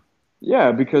time.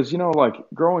 Yeah, because like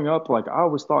growing up, like I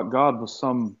always thought God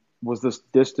was this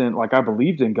distant, like I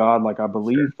believed in God, like I Sure.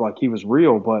 believed like he was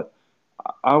real, but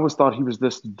I always thought he was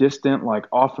this distant, like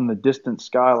off in the distant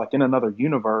sky, like in another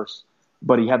universe,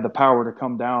 but he had the power to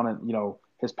come down and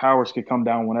his powers could come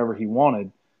down whenever he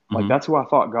wanted. Like Hmm. that's who I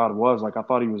thought God was. Like I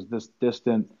thought he was this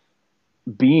distant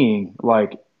being,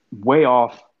 like way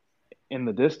off in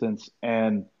the distance.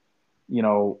 And you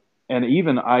know, and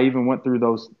even I even went through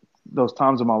those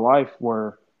times in my life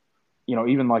where,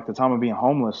 even like the time of being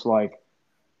homeless, like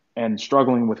and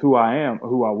struggling with who I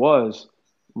was,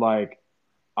 like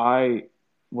I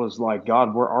was like,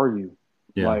 God, where are you?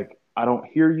 Yeah. Like I don't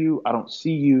hear you, I don't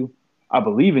see you. I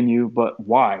believe in you, but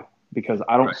why? Because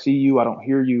I don't Right. see you, I don't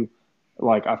hear you.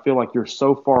 Like I feel like you're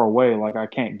so far away, like I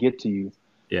can't get to you.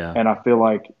 Yeah. And I feel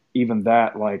like even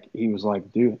that, like he was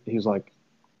like, dude, he was like,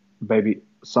 baby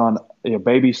son,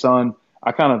 baby son.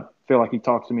 I kind of feel like he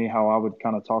talked to me how I would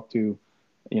kind of talk to,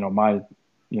 my,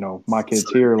 my So,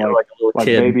 kids here, yeah, like a little like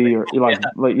kid. baby or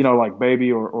Yeah, like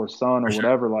baby or son for or sure.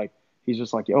 whatever. Like he's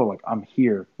just like, yo, like I'm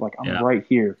here, like I'm Yeah. right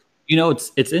here.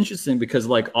 It's interesting because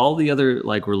like all the other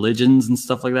like religions and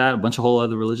stuff like that, a bunch of whole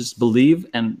other religions believe,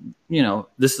 and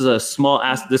this is a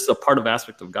this is a part of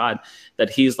aspect of God, that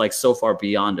He's like so far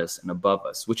beyond us and above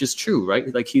us, which is true,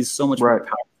 right? Like He's so much more Right.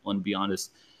 powerful and beyond us.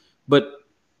 But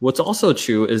what's also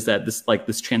true is that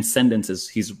this transcendence is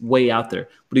He's way out there,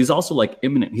 but He's also like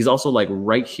imminent. He's also like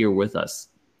right here with us.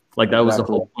 Like that was the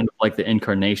Exactly. whole point of like the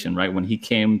incarnation, right? When He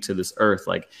came to this earth,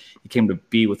 like He came to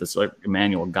be with us, like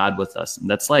Emmanuel, God with us. And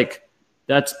that's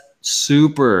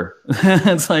super.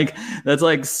 That's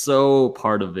like so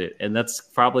part of it. And that's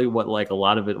probably what like a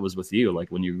lot of it was with you. Like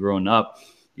when you're growing up,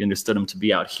 you understood Him to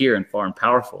be out here and far and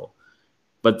powerful.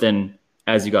 But then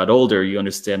as you got older, you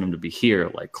understand Him to be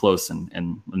here, like close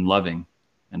and loving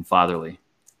and fatherly.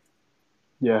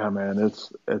 Yeah, man.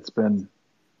 It's been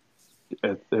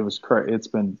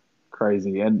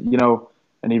crazy. And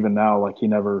and even now, like he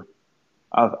never,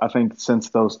 I think since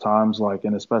those times, like,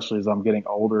 and especially as I'm getting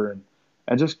older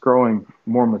and just growing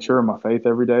more mature in my faith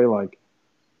every day, like,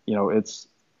 it's,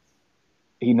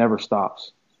 he never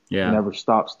stops. He Yeah. never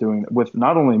stops doing it with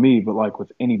not only me, but like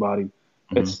with anybody.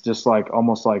 Hmm. It's just like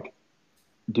almost like,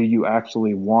 do you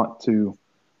actually want to,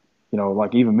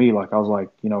 like even me, like I was like,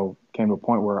 came to a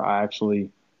point where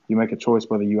you make a choice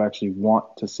whether you actually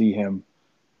want to see him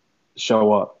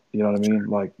show up. You know what I mean?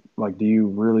 Like, do you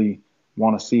really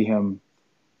want to see him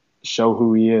show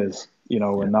who he is, Yeah.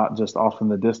 and not just off in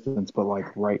the distance, but like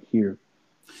right here.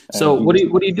 So And he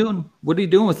just, what are you doing? What are you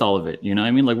doing with all of it?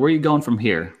 I mean, like, where are you going from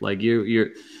here? Like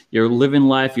you're living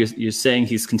life. You're saying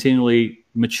He's continually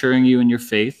maturing you in your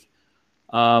faith.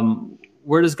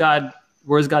 Where does God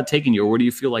taking you, or where do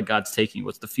you feel like God's taking you?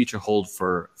 What's the future hold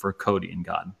for Cody and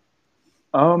God?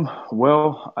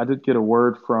 well, I did get a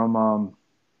word from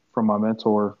my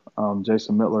mentor,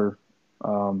 Jason Mittler,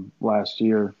 last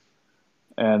year,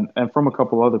 and from a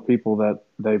couple other people that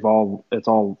they've all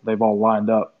lined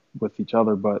up with each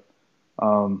other. But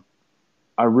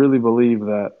I really believe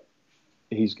that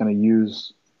he's going to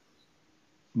use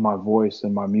my voice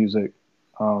and my music,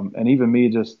 and even me,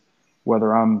 just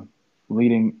whether I'm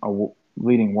leading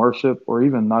worship or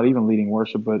even not even leading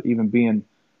worship, but even being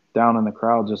down in the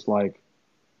crowd, just like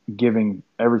giving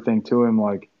everything to him.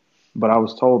 Like, but I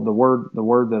was told the word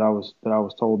that I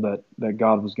was told that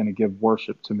God was going to give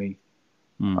worship to me.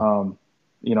 Hmm.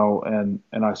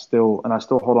 And I still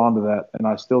hold on to that, and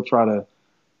I still try to,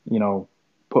 you know,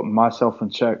 put myself in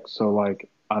check. So like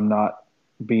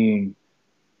being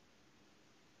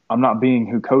I'm not being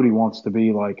who Cody wants to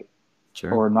be, like,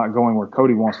 Sure. or not going where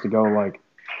Cody wants to go, like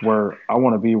where I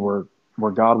want to be, where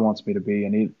God wants me to be,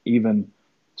 and even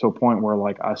to a point where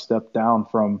like I stepped down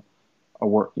from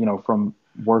from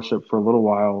worship for a little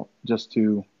while just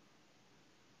to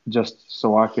just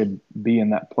so I could be in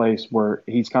that place where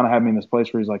he's kind of had me in this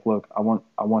place where he's like, look, I want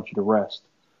you to rest.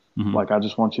 Hmm. Like, I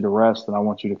just want you to rest and I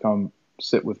want you to come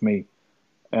sit with me.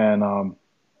 And,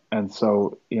 and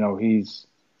so, he's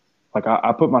like,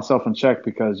 I put myself in check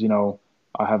because,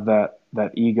 I have that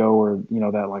ego or,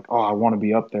 that like, oh, I want to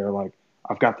be up there. Like,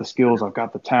 I've got the skills, I've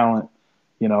got the talent,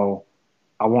 you know,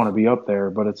 I want to be up there,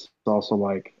 but it's also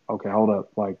like, okay, hold up.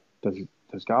 Like,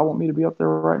 does God want me to be up there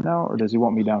right now, or does he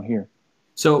want me down here?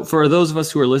 So for those of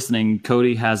us who are listening,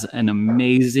 Cody has an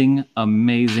amazing,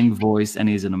 amazing voice, and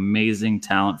he's an amazing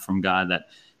talent from God that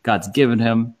God's given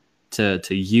him to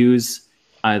use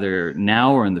either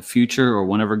now or in the future or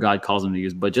whenever God calls him to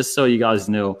use. But just so you guys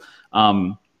know,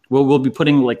 we'll be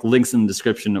putting like links in the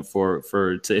description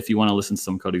to if you want to listen to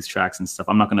some Cody's tracks and stuff.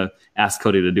 I'm not going to ask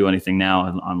Cody to do anything now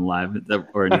on live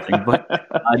or anything, but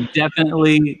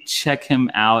definitely check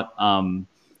him out.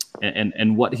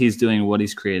 And what he's doing, what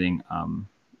he's creating.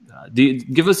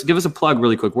 Give us a plug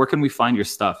really quick. Where can we find your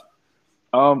stuff?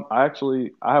 I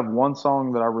have one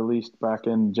song that I released back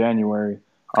in January,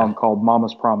 Okay. called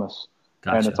Mama's Promise.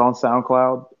 And Gotcha. it's on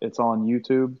SoundCloud, it's on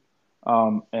YouTube,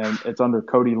 and it's under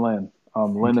Cody Lynn.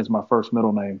 Lynn Okay. is my first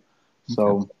middle name.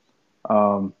 Okay.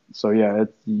 So yeah,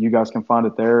 you guys can find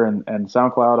it there, and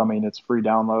SoundCloud. I mean, it's free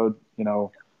download.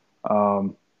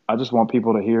 I just want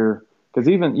people to hear, because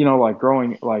even like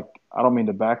growing, like, I don't mean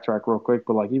to backtrack real quick,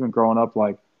 but like even growing up,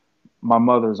 like, my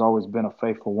mother's always been a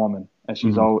faithful woman, and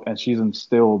Mhm. she's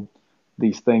instilled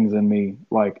these things in me,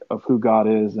 like, of who God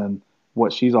is and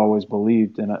what she's always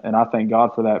believed, and I thank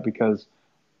God for that, because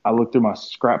I looked through my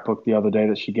scrapbook the other day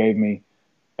that she gave me,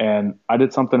 and I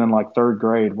did something in like third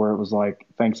grade where it was like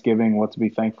Thanksgiving, what to be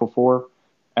thankful for,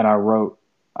 and I wrote,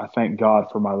 I thank God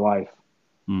for my life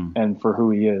Mm. and for who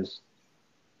He is,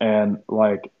 and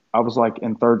like I was like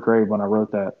in third grade when I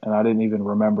wrote that, and I didn't even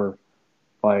remember,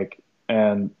 like,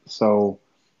 and so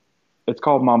it's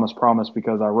called Mama's Promise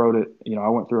because I wrote it. I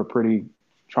went through a pretty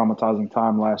traumatizing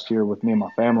time last year with me and my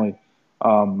family.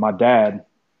 My dad,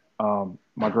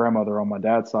 my grandmother on my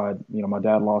dad's side, my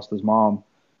dad lost his mom,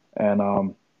 and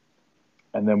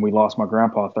and then we lost my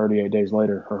grandpa 38 days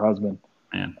later, her husband,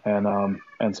 Man.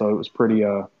 and so it was pretty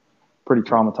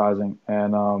traumatizing.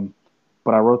 And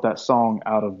but I wrote that song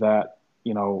out of that,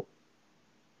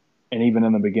 and even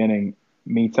in the beginning,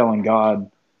 me telling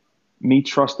God, me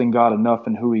trusting God enough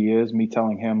in who He is, me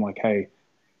telling Him like, hey,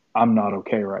 I'm not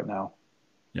okay right now,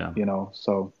 Yeah.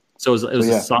 So So it so was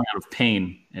a yeah, song out of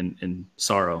pain and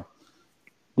sorrow.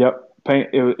 yep. Pain.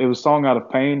 It was a song out of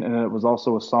pain, and it was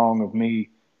also a song of me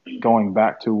going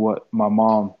back to what my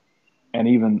mom and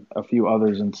even a few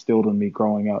others instilled in me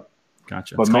growing up.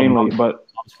 Gotcha. But It's called mainly, but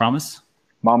Mom's Promise.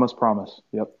 Mama's Promise.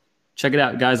 Yep. Check it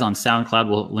out, guys, on SoundCloud.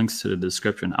 We'll links to the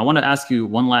description. I want to ask you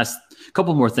one last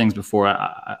couple more things before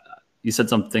you said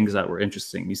some things that were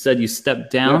interesting. You said you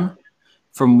stepped Yeah. down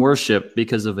from worship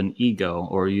because of an ego,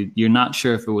 or you're not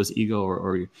sure if it was ego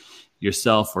or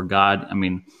yourself or God. I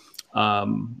mean,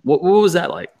 what was that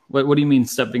like? What do you mean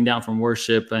stepping down from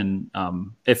worship? And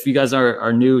if you guys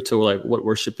are new to like what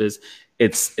worship is,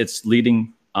 it's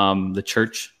leading the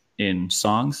church in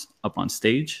songs up on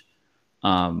stage.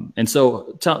 And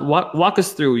so walk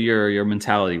us through your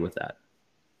mentality with that.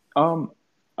 Um,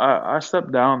 I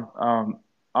stepped down,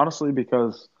 honestly,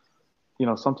 because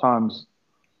sometimes,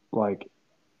 like,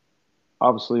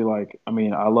 obviously, like, I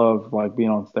mean, I love like being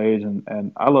on stage,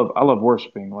 and I love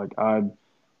worshiping. Like, I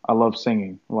love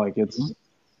singing. Like, Mhm.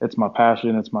 it's my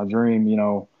passion, it's my dream.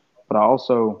 But I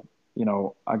also,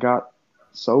 I got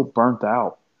so burnt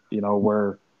out,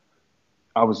 where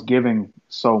I was giving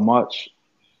so much,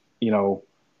 you know,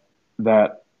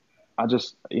 that I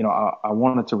just, I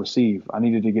wanted to receive. I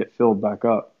needed to get filled back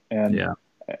up, Yeah,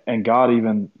 and God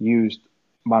even used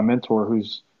my mentor,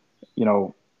 you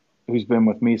know, who's been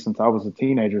with me since I was a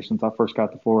teenager, since I first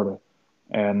got to Florida,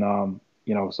 and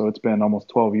so it's been almost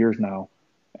 12 years now,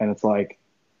 and it's like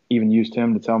even used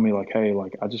him to tell me like, hey,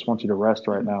 like, I just want you to rest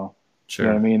right now. You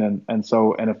know what I sure. mean?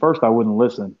 And at first I wouldn't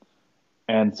listen,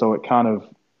 and so it kind of,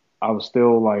 I was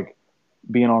still like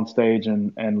being on stage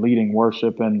and leading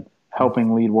worship and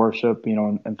helping lead worship,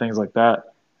 and things like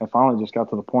that. And finally just got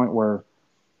to the point where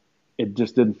it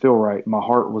just didn't feel right. My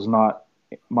heart was not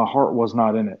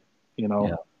in it, you Yeah.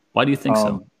 know. Why do you think so?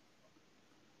 Um,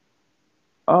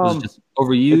 Was it um, just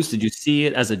overused? it's Did you see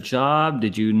it as a job?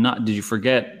 Did you not? Did you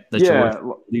forget that your worship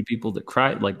yeah, lead people that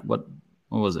cried? Like what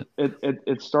was it?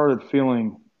 it started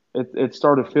feeling, it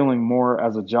started feeling more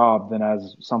as a job than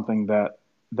as something that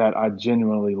I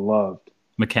genuinely loved, you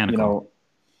Mechanical. know.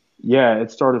 Yeah,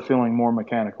 it started feeling more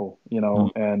mechanical,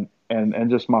 Mm. and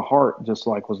just my heart just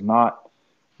like was not,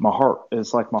 my heart,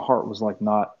 it's like my heart was like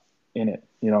not in it.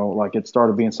 Like it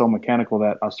started being so mechanical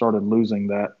that I started losing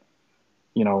that,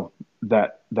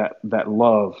 that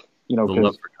love, The love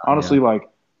because for God. Yeah. honestly, like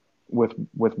with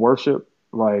worship,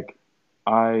 like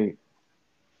I,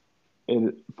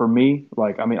 for me,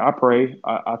 like, I mean, I pray,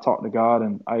 I talk to God,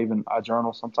 and I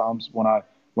journal sometimes when I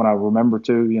remember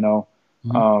to,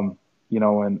 Mhm. um,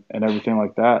 and everything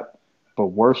like that. But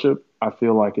worship, I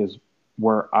feel like, is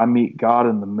where I meet God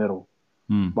in the middle.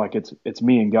 Mm. Like it's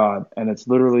me and God, and it's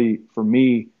literally, for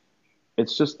me,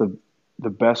 it's just the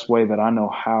best way that I know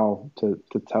how to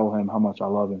tell him how much I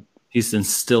love him. He's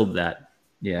instilled that,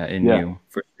 yeah, in Yeah, you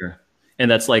for sure. And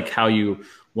that's like how you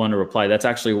want to reply. That's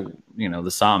actually,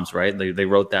 the Psalms, right? They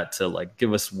wrote that to like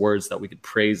give us words that we could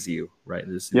praise you, right?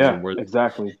 These are yeah, words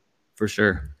exactly, for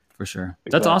sure. For sure.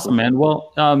 That's exactly. awesome, man.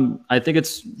 Well, I think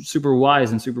it's super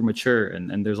wise and super mature,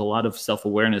 and there's a lot of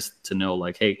self-awareness to know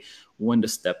like, hey, when to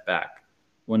step back,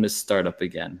 when to start up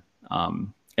again.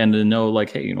 And to know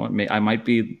like, hey, you know what, I might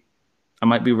be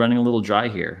running a little dry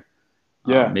here.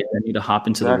 Yeah, Maybe I need to hop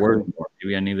into the word exactly. more.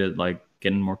 Maybe I need to like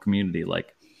get in more community.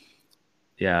 Like,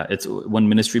 yeah, it's when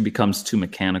ministry becomes too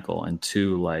mechanical and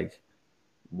too like,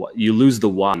 what you lose the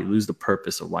why, you lose the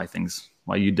purpose of why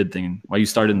you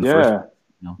started in the first Yeah, place.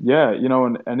 You know?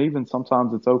 yeah, and even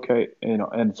sometimes it's okay,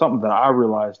 and something that I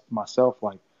realized myself,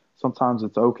 like sometimes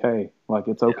it's okay, like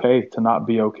it's Yeah, okay to not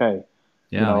be okay,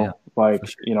 yeah, for like,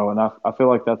 sure. and I feel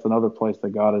like that's another place that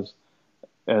God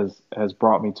has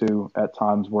brought me to at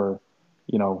times where,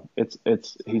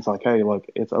 it's he's like, hey, look,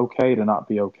 it's okay to not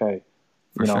be okay,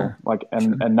 For sure. like, For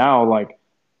sure. and now, like,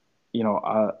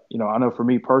 I know for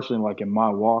me personally, like in my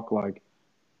walk, like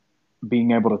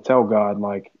being able to tell God,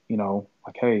 like,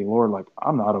 hey, Lord, like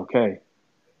I'm not okay.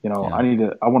 Yeah.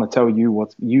 I want to tell you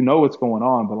what's going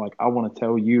on, but like I want to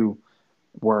tell you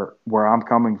where I'm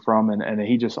coming from, and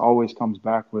he just always comes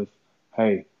back with,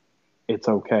 hey, it's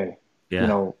okay.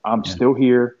 Yeah. I'm Yeah. still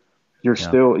here. You're Yeah.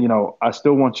 still, I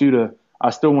still want you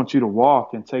to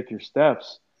walk and take your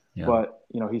steps. Yeah. But,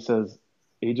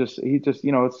 he just,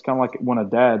 it's kind of like when a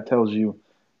dad tells you,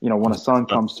 when a He's just son about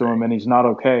to comes to him say. and he's not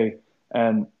okay.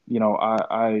 And,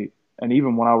 and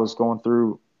even when I was going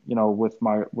through,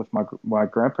 my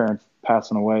grandparents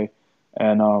passing away,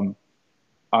 and,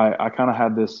 I kind of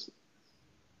had this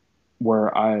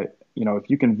where if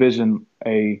you can vision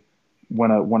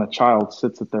when a child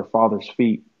sits at their father's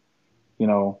feet, you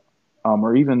know,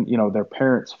 or even, their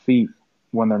parents' feet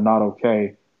when they're not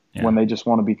okay, when Yeah. they just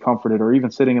want to be comforted, or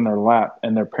even sitting in their lap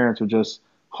and their parents are just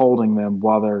holding them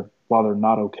while they're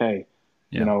not okay,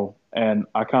 Yeah. and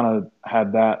I kind of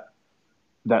had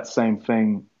that same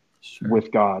thing Sure.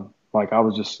 with God. Like I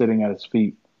was just sitting at his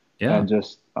feet Yeah. and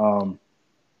just, and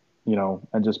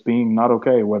just being not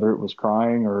okay, whether it was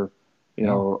crying or,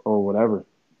 Yeah. or whatever.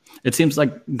 It seems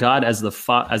like God as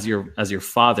as your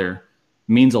father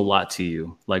means a lot to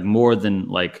you, like more than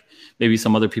like maybe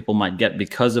some other people might get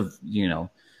because of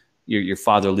your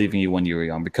father leaving you when you were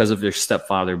young, because of your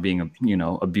stepfather being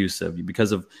abusive,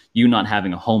 because of you not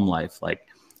having a home life. Like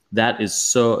that is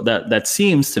so that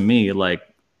seems to me like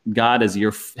God as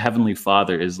your heavenly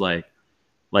father is like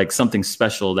something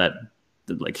special that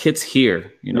like hits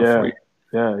here, for Yeah, you.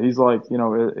 yeah. He's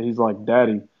like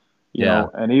daddy, Yeah.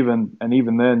 and even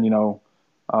then,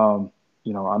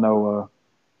 I know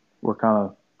we're kind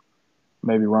of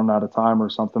maybe running out of time or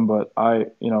something, but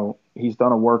he's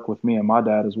done a work with me and my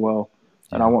dad as well,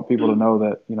 and I Yeah. want people to know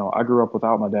that I grew up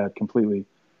without my dad completely,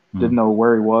 didn't Mm. know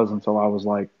where he was until I was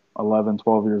like 11,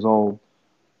 12 years old,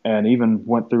 and even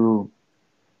went through,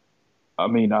 I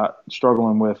mean,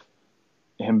 struggling with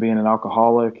him being an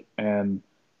alcoholic, and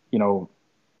you know,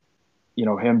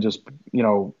 him just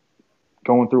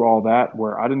going through all that,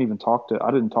 where I didn't talk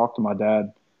to my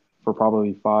dad for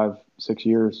probably 5, 6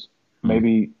 years, Mm.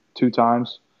 maybe two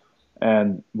times,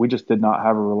 and we just did not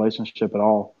have a relationship at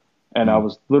all. And I Mm.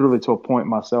 was literally to a point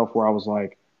myself where I was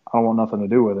like, I don't want nothing to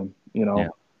do with him, Yeah.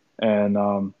 and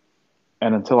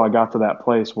and until I got to that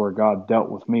place where God dealt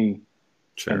with me, and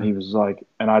Sure. he was like,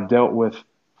 and I dealt with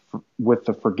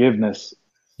the forgiveness,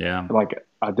 Yeah. like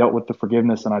I dealt with the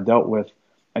forgiveness, and I dealt with,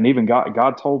 and even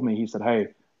God told me, he said, hey,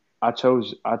 I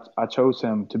chose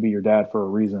him to be your dad for a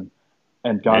reason.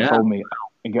 And God Yeah. told me,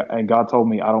 and God told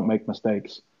me I don't make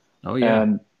mistakes. Oh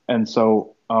yeah. And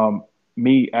so,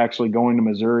 me actually going to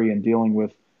Missouri and dealing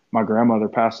with my grandmother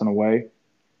passing away,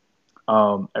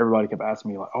 everybody kept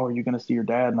asking me like, oh, are you going to see your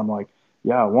dad? And I'm like,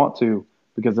 yeah, I want to,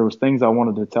 because there was things I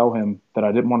wanted to tell him that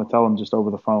I didn't want to tell him just over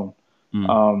the phone.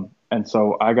 Mm. And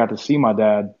so I got to see my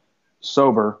dad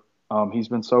sober. He's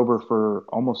been sober for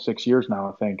almost 6 years now,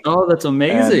 I think. Oh, that's And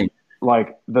amazing.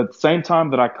 like the same time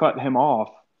that I cut him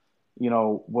off,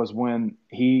 was when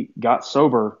he got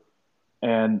sober.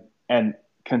 and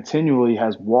continually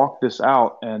has walked this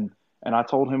out. And I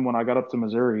told him when I got up to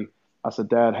Missouri, I said,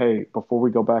 Dad, hey, before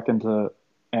we go back into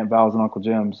Aunt Val's and Uncle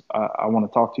Jim's, I want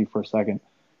to talk to you for a second.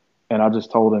 And I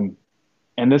just told him,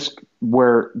 and this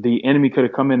where the enemy could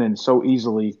have come in and so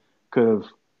easily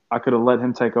I could have let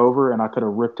him take over and I could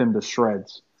have ripped him to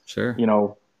shreds. Sure. You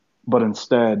know, but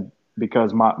instead,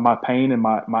 because my pain and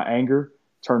my anger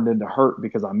turned into hurt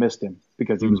because I missed him,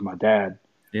 because he was my dad.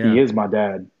 Yeah. He is my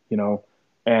dad, you know.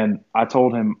 And I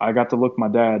told him, I got to look my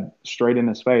dad straight in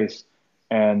his face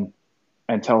and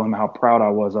tell him how proud I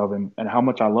was of him and how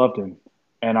much I loved him.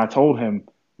 And I told him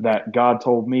that God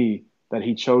told me that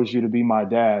he chose you to be my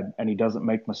dad and he doesn't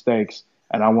make mistakes.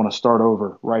 And I want to start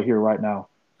over right here, right now.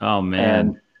 Oh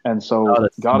man. And so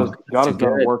God has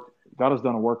done a work. God has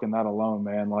done a work in that alone,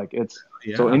 man. Like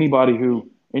so anybody who,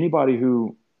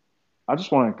 I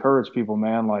just want to encourage people,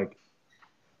 man, like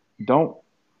don't,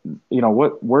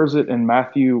 where's it in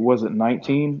Matthew, was it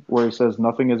 19 where he says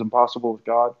nothing is impossible with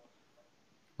God?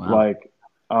 Wow.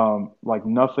 Like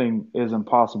nothing is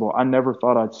impossible. I never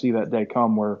thought I'd see that day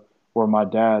come where my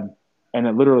dad, and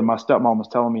it literally, my stepmom was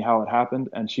telling me how it happened.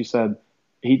 And she said,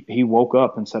 he woke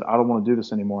up and said, I don't want to do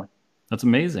this anymore. That's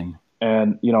amazing.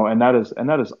 And,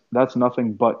 that's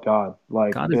nothing but God.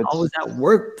 Like God is always at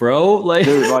work, bro. Like,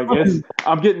 dude, like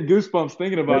I'm getting goosebumps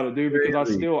thinking about it, dude,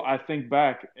 because I think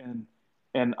back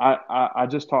and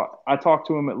I talk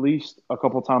to him at least a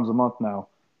couple times a month now,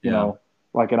 you know,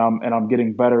 like, and I'm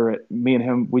getting better at, me and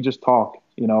him. We just talk,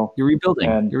 you know, you're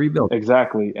rebuilding.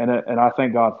 Exactly. And I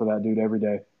thank God for that, dude, every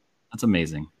day. That's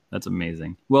amazing. That's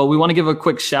amazing. Well, we want to give a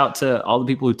quick shout to all the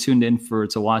people who tuned in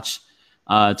to watch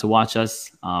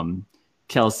us.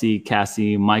 Kelsey,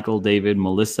 Cassie, Michael, David,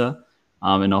 Melissa,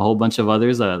 and a whole bunch of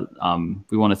others.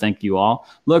 We want to thank you all.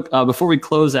 Look, before we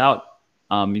close out,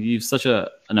 you've such an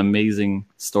amazing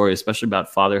story, especially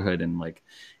about fatherhood and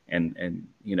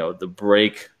the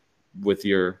break with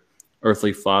your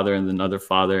earthly father and then other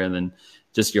father, and then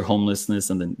just your homelessness,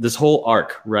 and then this whole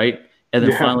arc, right? And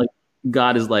then finally,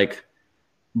 God is like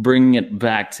bringing it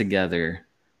back together.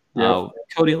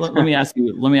 Cody, let me ask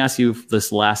you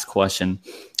this last question.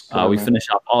 We finish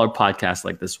off all our podcasts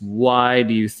like this. Why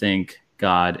do you think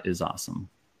God is awesome?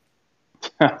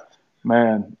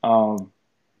 Man,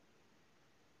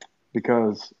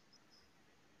 because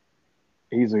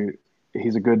he's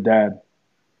a good dad.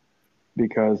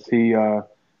 Because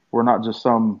we're not just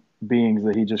some beings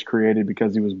that he just created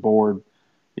because he was bored.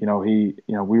 We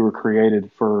were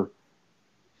created for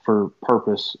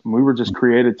purpose. We were just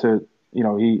created to,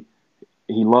 he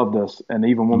loved us. And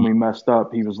even when we messed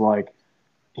up, he was like,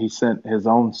 he sent his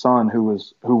own son who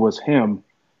was him.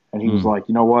 And he was like,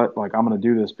 you know what? Like, I'm going to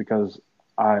do this because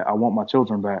I want my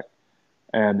children back.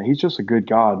 And he's just a good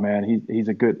God, man. He's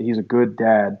a good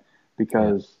dad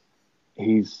because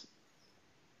he's,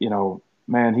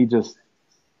 man,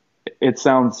 it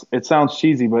sounds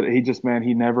cheesy, but he just, man,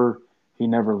 he never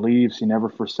leaves. He never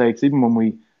forsakes. Even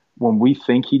when we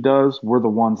think he does, we're the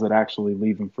ones that actually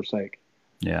leave and forsake.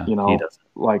 Yeah. He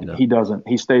doesn't. He doesn't.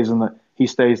 He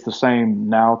stays the same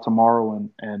now, tomorrow,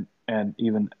 and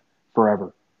even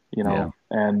forever,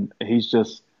 and he's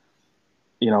just,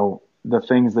 the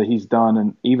things that he's done,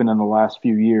 and even in the last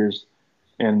few years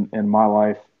in my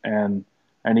life and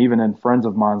even in friends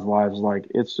of mine's lives, like,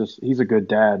 it's just, he's a good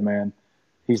dad, man.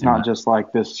 He's not just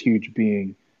like this huge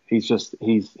being. He's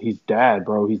dad,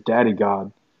 bro. He's daddy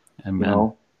God.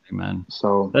 Amen. Amen.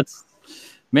 So that's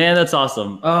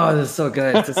awesome. Oh, this is so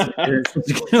good. This is such a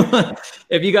good one.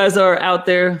 If you guys are out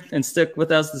there and stick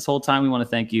with us this whole time, we want to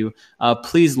thank you.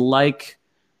 Please like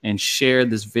and share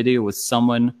this video with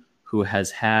someone who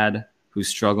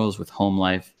struggles with home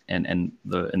life and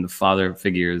the father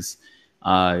figures.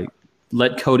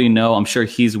 Let Cody know. I'm sure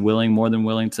he's more than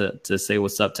willing to say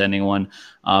what's up to anyone.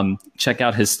 Check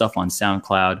out his stuff on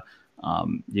SoundCloud.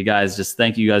 You guys, just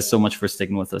thank you guys so much for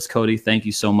sticking with us. Cody, thank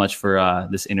you so much for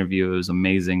this interview. It was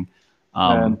amazing.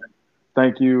 Man,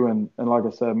 thank you. And like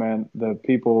I said, man, the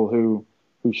people who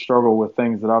struggle with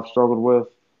things that I've struggled with,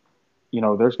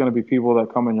 there's going to be people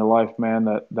that come in your life, man,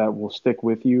 that will stick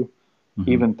with you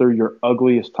even through your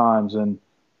ugliest times. And,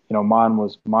 mine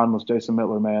was Jason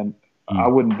Mittler, man. I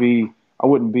wouldn't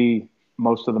be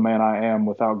most of the man I am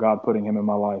without God putting him in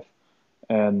my life.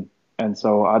 And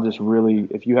so I just really,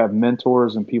 if you have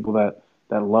mentors and people that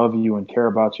love you and care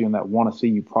about you and that want to see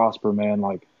you prosper, man,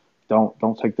 like,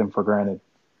 don't take them for granted.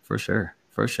 For sure.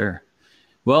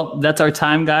 Well, that's our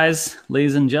time, guys.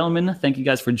 Ladies and gentlemen, thank you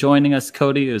guys for joining us.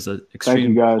 Cody, it was an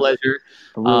extreme pleasure.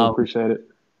 I really appreciate it.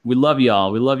 We love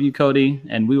y'all. We love you, Cody,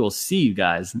 and we will see you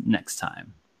guys next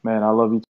time. Man, I love you too.